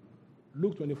 25-27.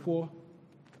 Luke 24,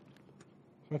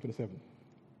 25-27.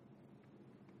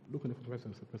 Luke 24,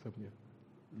 25-27, yeah.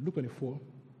 Luke 24,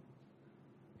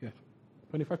 yeah.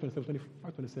 25-27,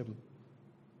 25-27.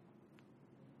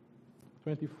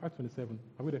 25-27.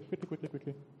 Are we there?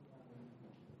 Quickly.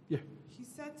 Yeah. He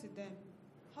said to them,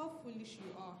 how foolish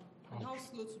you are, and how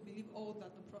slow to believe all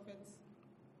that the prophets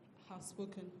have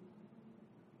spoken.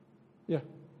 Yeah.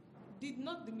 Did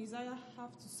not the Messiah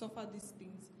have to suffer these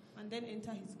things and then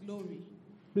enter his glory?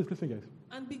 Please listen, guys.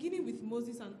 And beginning with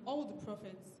Moses and all the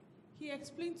prophets, he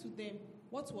explained to them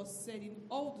what was said in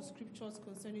all the scriptures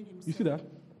concerning himself. You see that?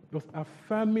 It was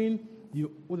affirming the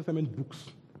Old Testament books.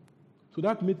 So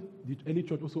that made the early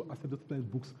church also accept the Old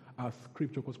Testament books as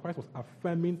scripture, because Christ was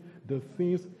affirming the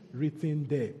things written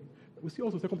there. We see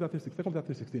also 2 Peter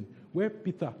 3:16, where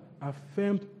Peter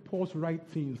affirmed Paul's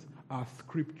writings as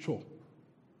scripture.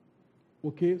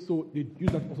 Okay, so they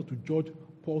use that also to judge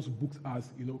Paul's books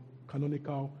as,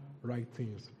 canonical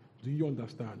writings. Do you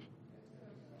understand?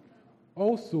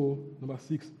 Also, number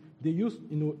 6, they use,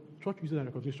 church usage and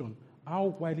recognition. How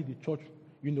widely the church,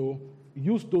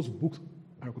 used those books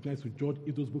and recognized to judge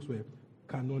if those books were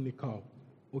canonical.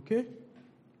 Okay?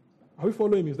 Are we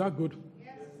following me? Is that good?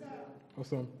 Yes, sir.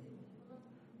 Awesome.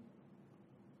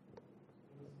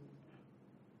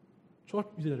 Church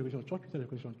usage and recognition.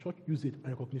 Church usage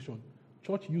and recognition.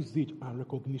 Church usage and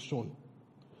recognition.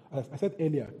 as I said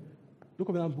earlier, New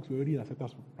Covenant books were already in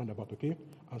acceptance roundabout, okay?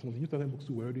 And some of the New Testament books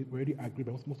were already agreed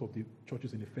by most of the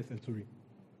churches in the first century.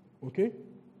 Okay?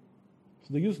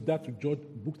 So they used that to judge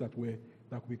books that were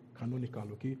canonical,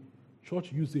 okay?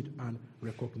 Church usage and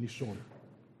recognition.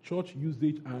 Church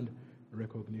usage and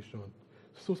recognition.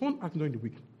 So someone asked me during the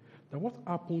week that what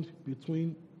happened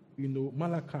between,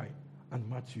 Malachi and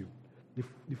Matthew, the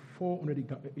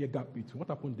 400-year gap between, what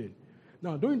happened then?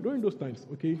 Now, during those times,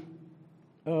 okay,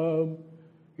 during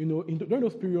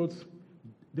those periods,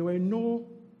 there were no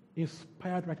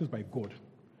inspired writings by God.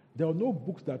 There were no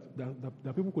books that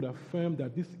people could affirm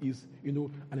that this is,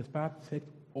 an inspired text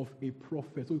of a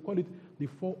prophet. So we call it the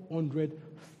 400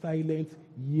 silent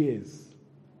years.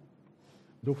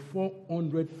 The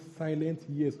 400 silent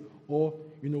years, or,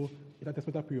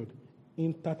 intertestamental period.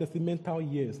 Intertestamental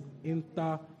years.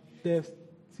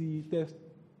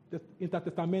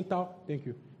 Intertestamental, thank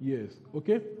you, years.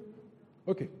 Okay?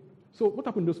 Okay. So what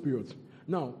happened in those periods?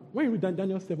 Now, when you read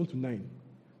Daniel 7-9,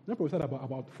 then prophesied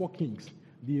about 4 kings: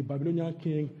 the Babylonian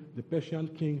king, the Persian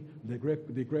king, the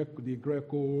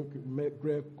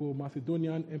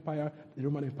Greco-Macedonian Empire, the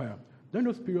Roman Empire. During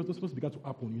those periods, those things began to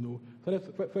happen. So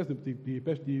first the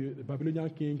Babylonian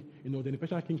king, then the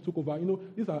Persian king took over.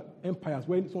 These are empires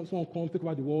where someone comes, take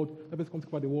over the world, others come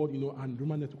take over the world, and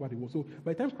Roman took over the world. So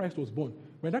by the time Christ was born,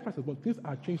 things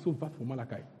are changed so vast for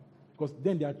Malachi, because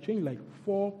then they are changed like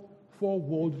four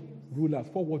world rulers,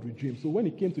 4 world regimes. So when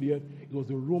it came to the earth, it was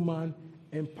the Roman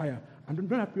Empire. And during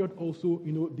that period also,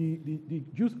 the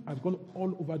Jews have gone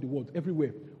all over the world,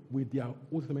 everywhere, with their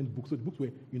Old Testament books. So the books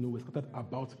were scattered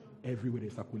about everywhere in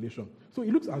circulation. So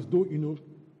it looks as though,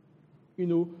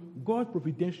 God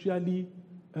providentially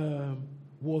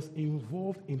was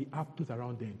involved in the happenings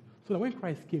around them. So that when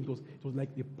Christ came, it was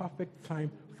like the perfect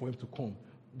time for him to come.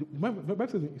 The Bible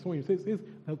says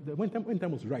that when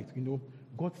time was right,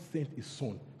 God sent his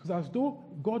son. So it's as though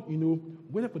God,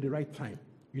 waited for the right time,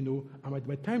 and by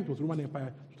the time it was Roman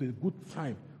Empire, it was a good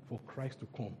time for Christ to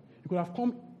come. He could have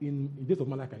come in days of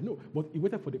Malachi, no, but he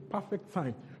waited for the perfect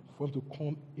time for him to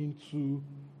come into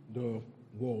the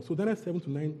world. So Daniel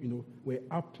 7-9, were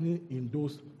happening in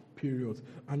those periods.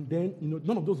 And then,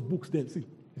 none of those books then, see,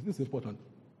 this is important.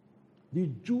 The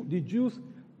Jews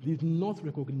did not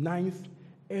recognize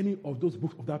any of those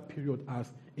books of that period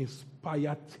as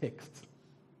inspired texts.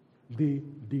 They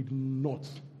did not.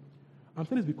 I'm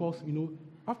saying this because,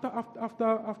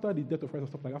 after the death of Christ and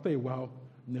stuff like that, after a while,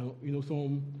 now,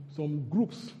 some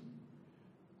groups,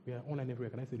 we are online everywhere,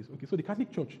 can I say this? Okay, so the Catholic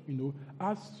Church,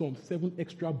 has some 7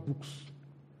 extra books,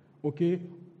 okay,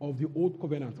 of the Old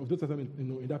Covenant, of the Old Testament,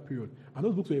 in that period. And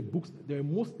those books they were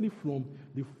mostly from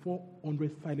the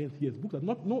 400 silent years. Books that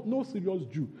no serious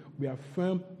Jew will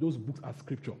affirm those books as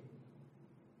scripture.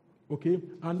 Okay?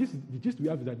 And this is the gist we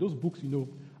have is that those books,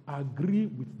 agree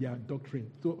with their doctrine.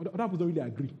 So other books don't really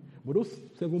agree. But those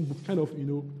 7 books kind of,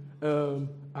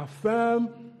 affirm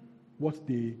what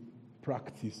they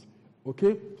practice.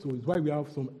 Okay? So it's why we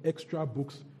have some extra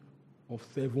books of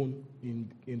 7 in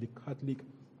the Catholic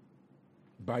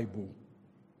Bible.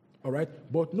 All right?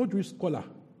 But no Jewish scholar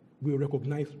will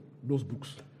recognize those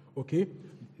books. Okay?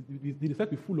 They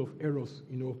decide to be full of errors,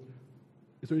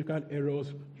 historical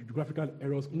errors, geographical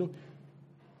errors,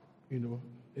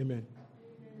 Amen.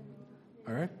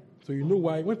 All right? So you know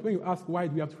why. When you ask why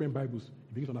do we have different Bibles,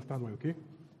 you begin to understand why, okay?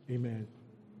 Amen.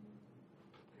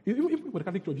 Even for the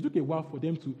Catholic Church, it took a while for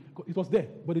them to, it was there,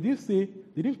 but they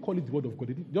didn't call it the Word of God.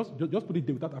 They didn't, just put it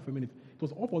there without affirming it. It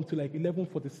was up until like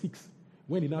 1146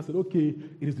 when they now said, okay,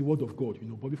 it is the Word of God,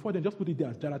 But before then, just put it there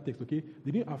as Jara text, okay?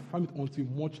 They didn't affirm it until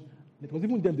much. It was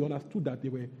even then they understood that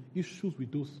there were issues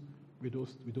with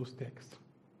those texts.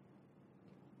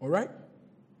 All right?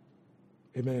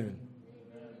 Amen.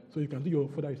 So you can do your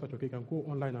further research, okay? You can go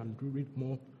online and read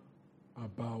more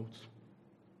about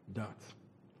that.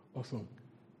 Awesome.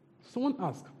 Someone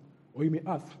asked, or you may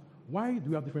ask, why do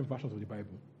we have different versions of the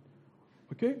Bible?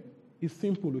 Okay? It's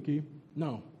simple, okay?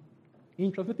 Now,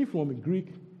 in translating from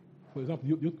Greek, for example,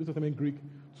 the Old Testament Greek,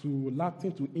 to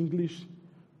Latin, to English,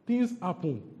 things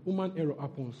happen. Human error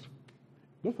happens.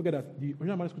 Don't forget that the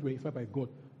original manuscripts were inspired by God,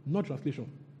 not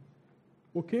translation.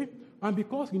 Okay? And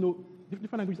because,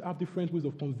 different languages have different ways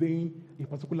of conveying a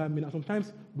particular meaning. And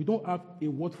sometimes we don't have a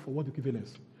word-for-word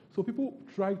equivalence. So people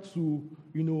try to,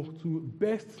 to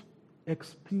best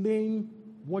explain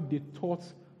what they thought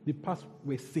the past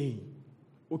were saying.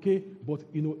 Okay? But,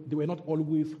 they were not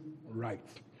always right.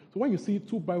 So when you see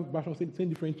 2 Bible versions saying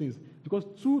different things, because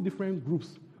 2 different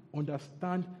groups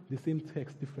understand the same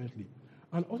text differently.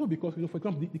 And also because, for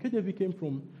example, the KJV came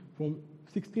from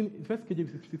first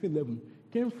KJV 1611,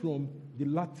 came from the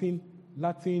Latin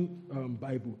Latin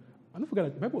Bible. And don't forget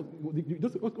that the Bible,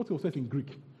 just also says in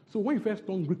Greek. So when you first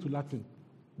turn Greek to Latin,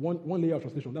 one layer of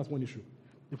translation, that's one issue.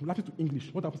 If from Latin to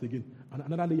English, what happens again? And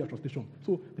another layer of translation.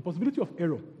 So the possibility of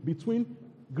error between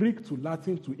Greek to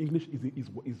Latin to English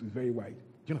is very wide. Do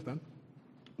you understand?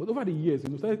 But over the years,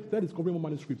 started discovering more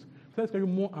manuscripts, started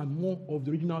discovering more and more of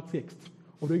the original text,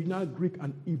 of the original Greek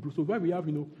and Hebrew. So why we have,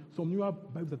 some newer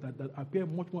Bibles that appear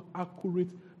much more accurate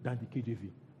than the KJV.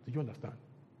 Do you understand?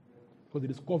 Because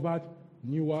they discovered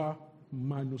newer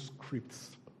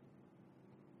manuscripts.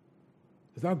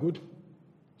 Is that good?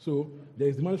 So there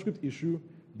is the manuscript issue,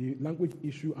 the language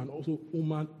issue, and also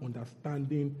human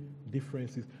understanding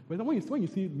differences. But when you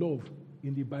see love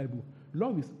in the Bible,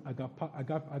 love is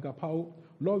agapao,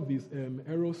 love is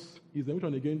eros, is which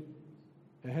one again?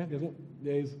 There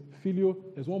is filio,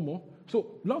 there's one more.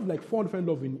 So love, like 4 different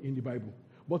love in the Bible.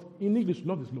 But in English,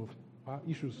 love is love.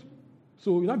 Issues.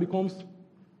 So it now becomes,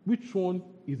 which one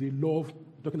is a love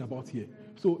we're talking about here?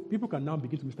 So people can now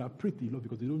begin to misinterpret the love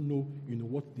because they don't know,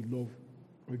 what the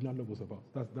original love was about.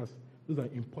 Those are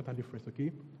important differences,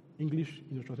 okay? English,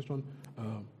 translation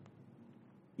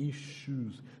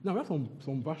issues. Now we have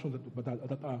some versions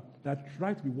that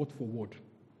try to be word for word.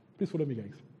 Please follow me,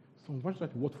 guys. Some versions try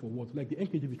to be word for word. Like the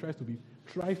NKJV tries to be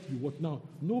word. Now,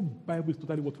 no Bible is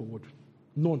totally word for word.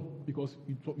 None, because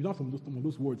you don't have some of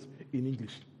those words in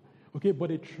English. Okay, but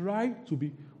they try to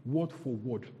be word for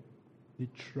word. They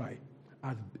try.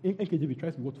 As NKJV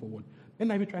tries to be word for word.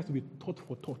 NIV tries to be thought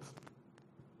for thought.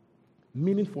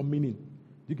 Meaning for meaning.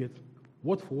 You get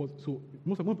word for word. So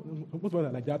most words are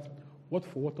like that. Word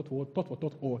for word, thought for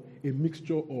thought, or a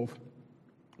mixture of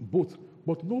both.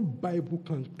 But no Bible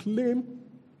can claim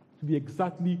to be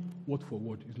exactly word for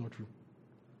word. It's not true.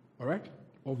 All right?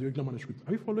 Of the original manuscript.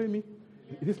 Are you following me?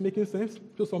 Is this making sense?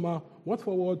 So some are word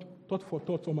for word, thought for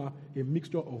thought, some are a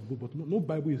mixture of both. But no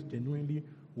Bible is genuinely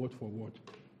word for word.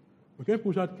 Okay,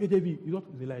 push out KJV. You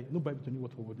don't like no Bible is genuinely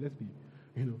word for word. Let's be,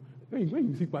 when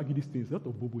you see baggy these things, there's a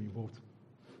lot of bobo involved.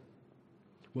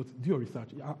 But do your research.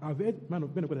 I've heard men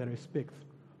of God that I respect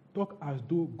talk as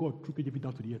though God threw KJV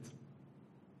down to the earth.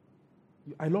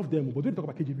 I love them, but when you talk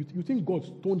about KJV, you think God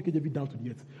stoned KJV down to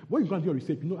the earth. When you go and do your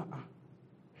research,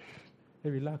 hey,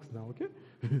 relax now, okay?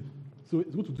 So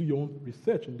it's good to do your own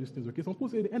research in these things, okay? Some people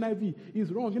say the NIV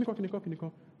is wrong.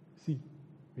 See,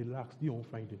 relax, do your own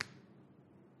finding.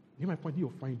 You my point, do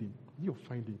your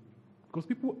finding. Because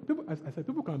people, as I said,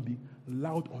 people can be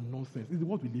loud on nonsense. This is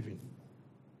what we live in.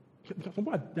 Some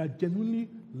people are genuinely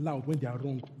loud when they are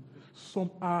wrong. Some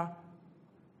are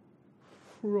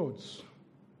frauds.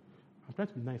 I'm trying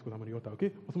to be nice because I'm on the altar,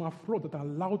 okay? But some are frauds that are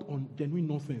loud on genuine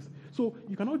nonsense. So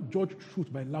you cannot judge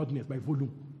truth by loudness, by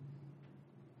volume.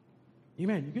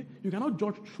 Amen. Okay? You cannot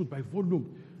judge truth by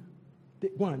volume.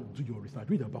 Go and do your research.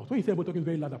 Read about. When you say about talking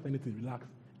very loud after anything, relax.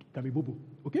 It can be bobo.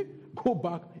 Okay? Go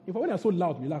back. If when they're so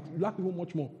loud, relax. Relax even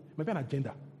much more. It might be an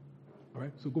agenda. All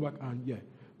right? So go back and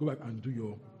do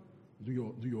your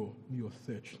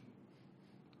search.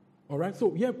 All right? So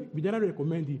we generally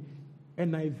recommend the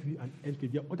NIV and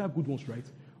NKJV. There are other good ones, right?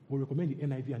 We recommend the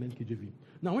NIV and NKJV.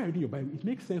 Now, when you're reading your Bible, it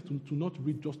makes sense to not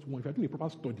read just one. If you're doing a proper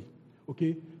study,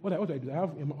 okay? What I do, I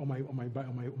have on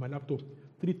my laptop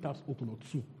 3 tabs open or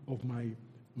 2 of my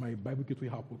Bible Gateway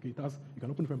app. Okay, you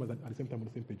can open them at the same time on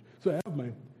the same page. So I have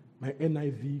my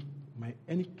NIV, my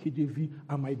NKJV,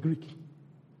 and my Greek.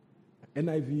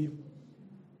 NIV,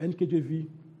 NKJV,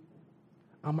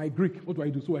 and my Greek. What do I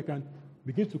do? So I can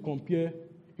begin to compare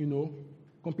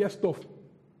stuff.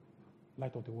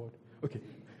 Light of the world. Okay.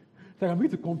 So I can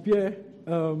begin to compare.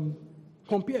 So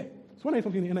when I have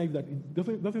something in NIV that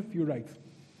it doesn't feel right,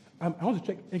 I want to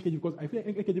check NKJV because I feel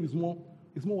like NKJV is more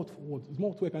word for word. It's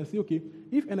more so I can say, okay,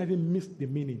 if NIV missed the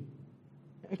meaning,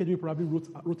 NKJV probably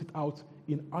wrote it out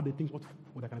in how they think what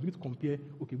I can begin to compare,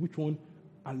 okay, which one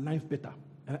aligns better.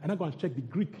 And I go and check the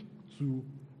Greek to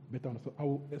better understand. I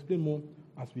will explain more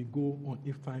as we go on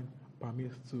if time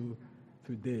permits to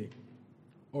today.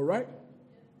 All right?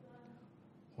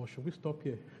 Or should we stop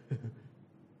here?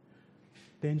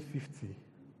 10:50.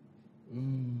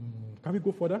 Can we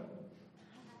go further?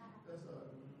 Yes, sir.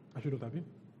 I should not have been.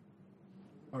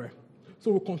 All right.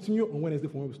 So we'll continue on Wednesday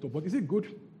from where we stop. But is it good?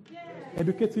 Yes.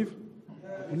 Educative?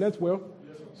 Yes. We learned well?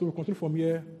 Yes, sir. So we'll continue from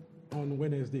here on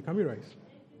Wednesday. Can we rise?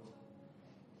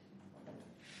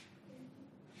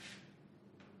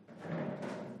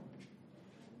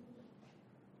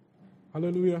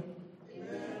 Hallelujah.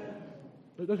 Amen.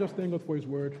 Let's just thank God for His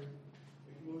word.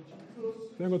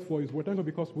 Thank God for His word. Thank God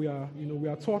because we are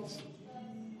taught.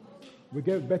 We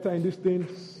get better in these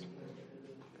things.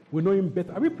 We know Him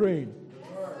better. Are we praying?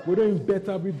 We're doing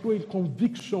better. We grow in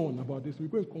conviction about this. We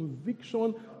grow in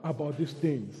conviction about these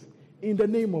things. In the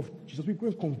name of Jesus, we grow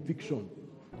in conviction.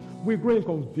 We grow in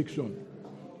conviction.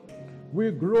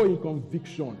 We grow in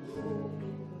conviction.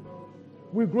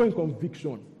 We grow in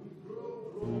conviction.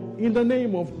 In the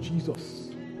name of Jesus.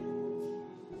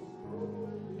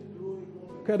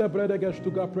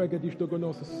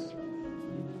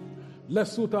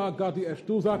 Lesuta gadi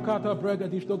estuza kata brega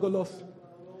distogolos.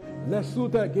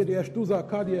 Lesuta gedi estuza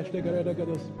kadi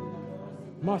estegeredegedos.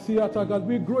 Masiata God,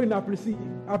 we grow in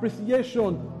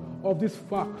appreciation of these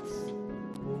facts.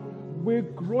 We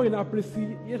grow in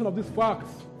appreciation of these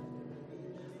facts.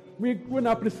 We grow in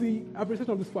appreciation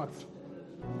of these facts.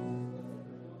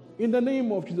 In the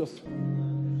name of Jesus,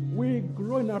 we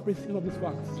grow in appreciation of these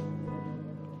facts.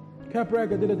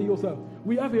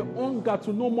 We have a hunger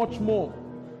to know much more,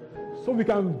 so we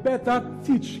can better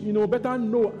teach, better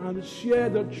know and share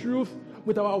the truth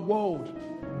with our world.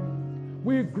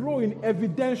 We grow in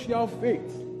evidential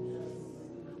faith.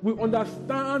 We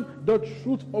understand the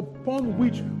truth upon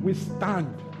which we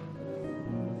stand.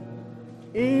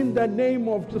 In the name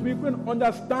of Jesus, we grow in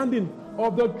understanding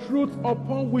of the truth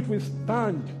upon which we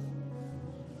stand.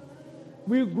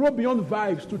 We grow beyond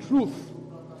vibes to truth.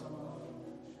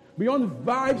 Beyond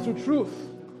vibes to truth.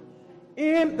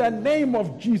 In the name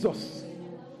of Jesus,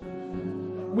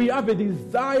 we have a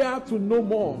desire to know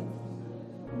more.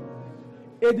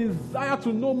 A desire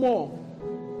to know more.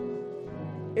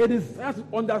 A desire to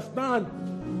understand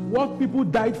what people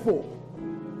died for.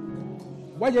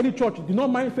 Why any church did not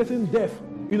mind facing death,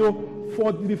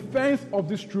 for the defense of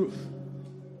this truth.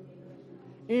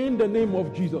 In the name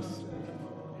of Jesus.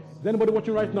 Is anybody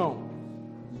watching right now?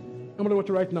 Anybody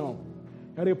watching right now?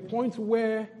 At a point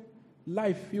where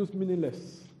life feels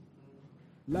meaningless.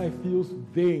 Life feels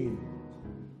vain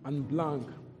and blank.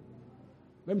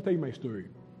 Let me tell you my story.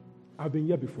 I've been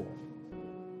here before.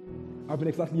 I've been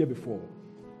exactly here before.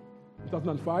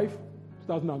 2005,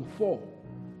 2004.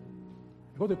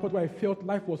 I got to a point where I felt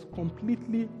life was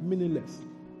completely meaningless.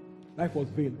 Life was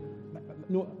vain.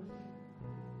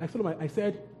 Like Solomon, I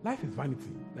said, life is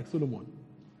vanity, like Solomon.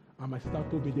 And my sister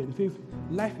told me then, it says,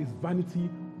 life is vanity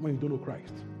when you don't know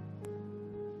Christ.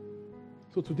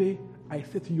 So today, I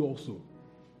say to you also,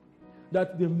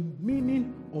 that the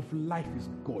meaning of life is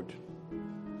God.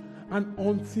 And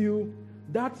until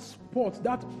that spot,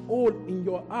 that hole in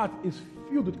your heart is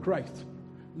filled with Christ,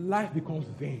 life becomes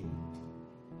vain.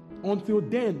 Until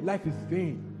then, life is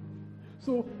vain.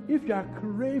 So if you are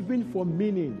craving for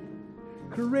meaning,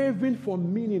 this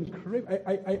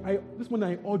morning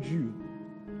I urge you,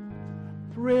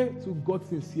 pray to God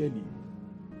sincerely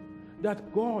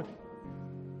that God,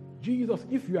 Jesus,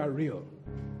 if you are real,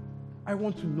 I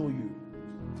want to know you.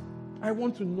 I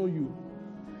want to know you.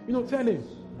 Tell him,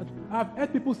 I've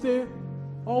heard people say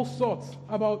all sorts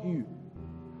about you.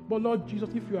 But Lord Jesus,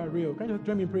 if you are real, can you just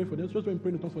join me in praying for them? Just join me in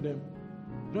praying in tongues for them.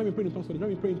 Join me in praying in tongues for them. Join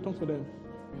me in praying in tongues for them.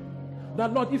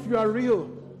 That Lord, if you are real,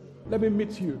 let me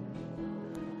meet you.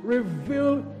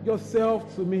 Reveal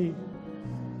yourself to me.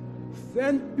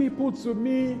 Send people to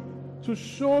me to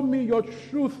show me your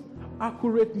truth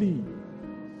accurately.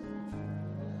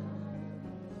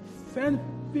 Send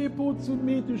people to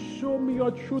me to show me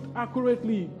your truth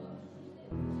accurately.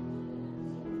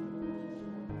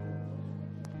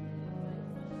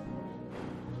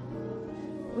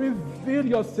 Reveal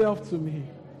yourself to me.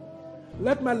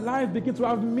 Let my life begin to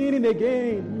have meaning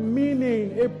again.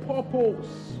 Meaning, a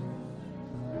purpose.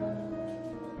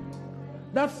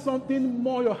 That's something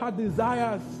more your heart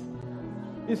desires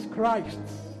is Christ.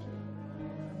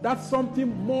 That's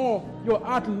something more your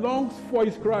heart longs for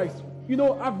is Christ.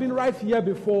 I've been right here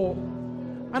before.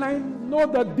 And I know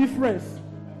the difference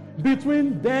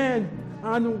between then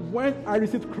and when I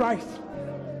received Christ.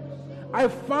 I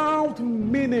found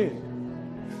meaning.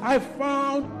 I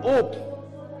found hope.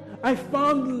 I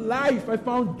found life. I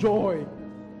found joy.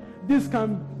 This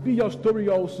can be your story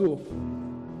also.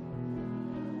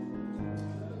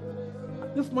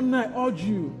 This morning I urge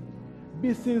you,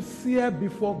 be sincere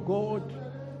before God.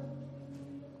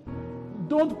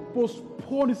 Don't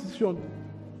postpone this decision.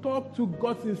 Talk to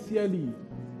God sincerely.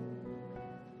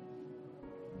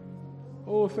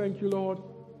 Oh, thank you, Lord.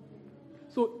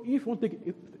 So if you want to take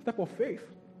a step of faith,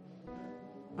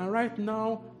 and right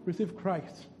now receive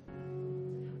Christ,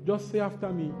 just say after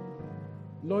me,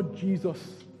 Lord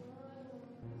Jesus,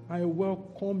 I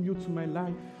welcome you to my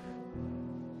life.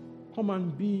 Come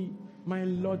and be my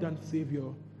Lord and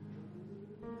Savior.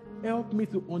 Help me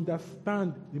to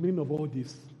understand the meaning of all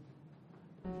this.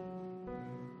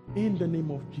 In the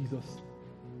name of Jesus.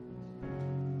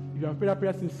 If you have prayed that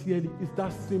prayer sincerely, it's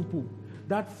that simple.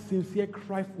 that sincere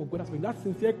cry for God. That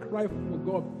sincere cry for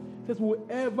God. It says,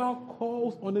 whoever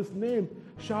calls on his name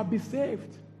shall be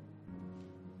saved.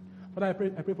 Father, I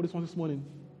pray for this one this morning.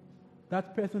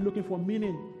 That person looking for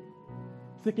meaning,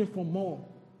 seeking for more.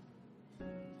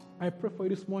 I pray for you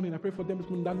this morning. I pray for them this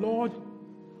morning that, Lord,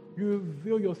 you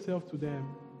reveal yourself to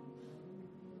them.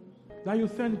 That you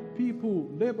send people,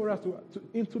 laborers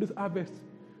into this harvest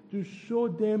to show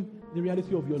them the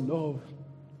reality of your love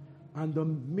and the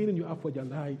meaning you have for their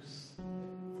lives.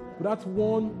 So that's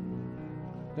one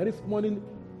that this morning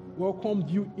welcomed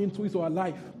you into his or her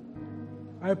life.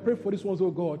 I pray for this ones,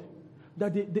 oh God,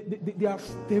 that they are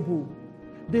stable.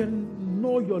 They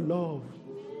know your love.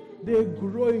 They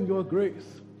grow in your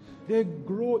grace. They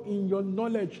grow in your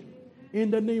knowledge in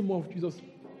the name of Jesus.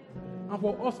 And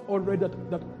for us already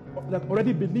that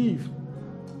already believe,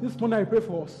 this morning I pray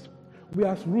for us. We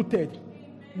are rooted.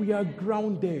 We are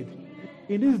grounded.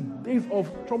 In these days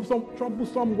of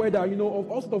troublesome weather, of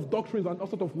all sorts of doctrines and all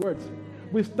sorts of words,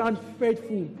 we stand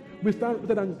faithful. We stand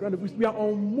rooted and grounded. We are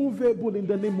unmovable in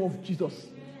the name of Jesus.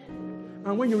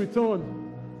 And when you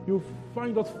return, you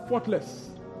find us faultless,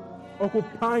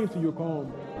 occupying till you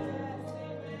come.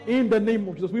 In the name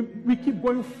of Jesus, we keep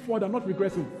going further, not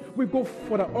regressing. We go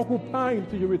further, occupying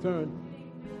till you return.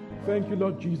 Thank you,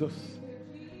 Lord Jesus.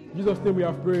 In Jesus' name we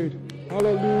have prayed.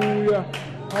 Hallelujah.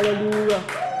 Hallelujah.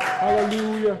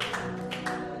 Hallelujah.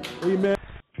 Amen.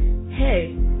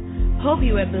 Hey, hope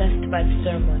you were blessed by the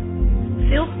sermon.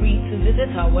 Feel free to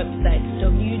visit our website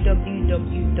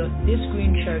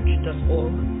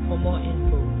www.thisgreenchurch.org for more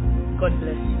info. God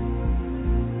bless you.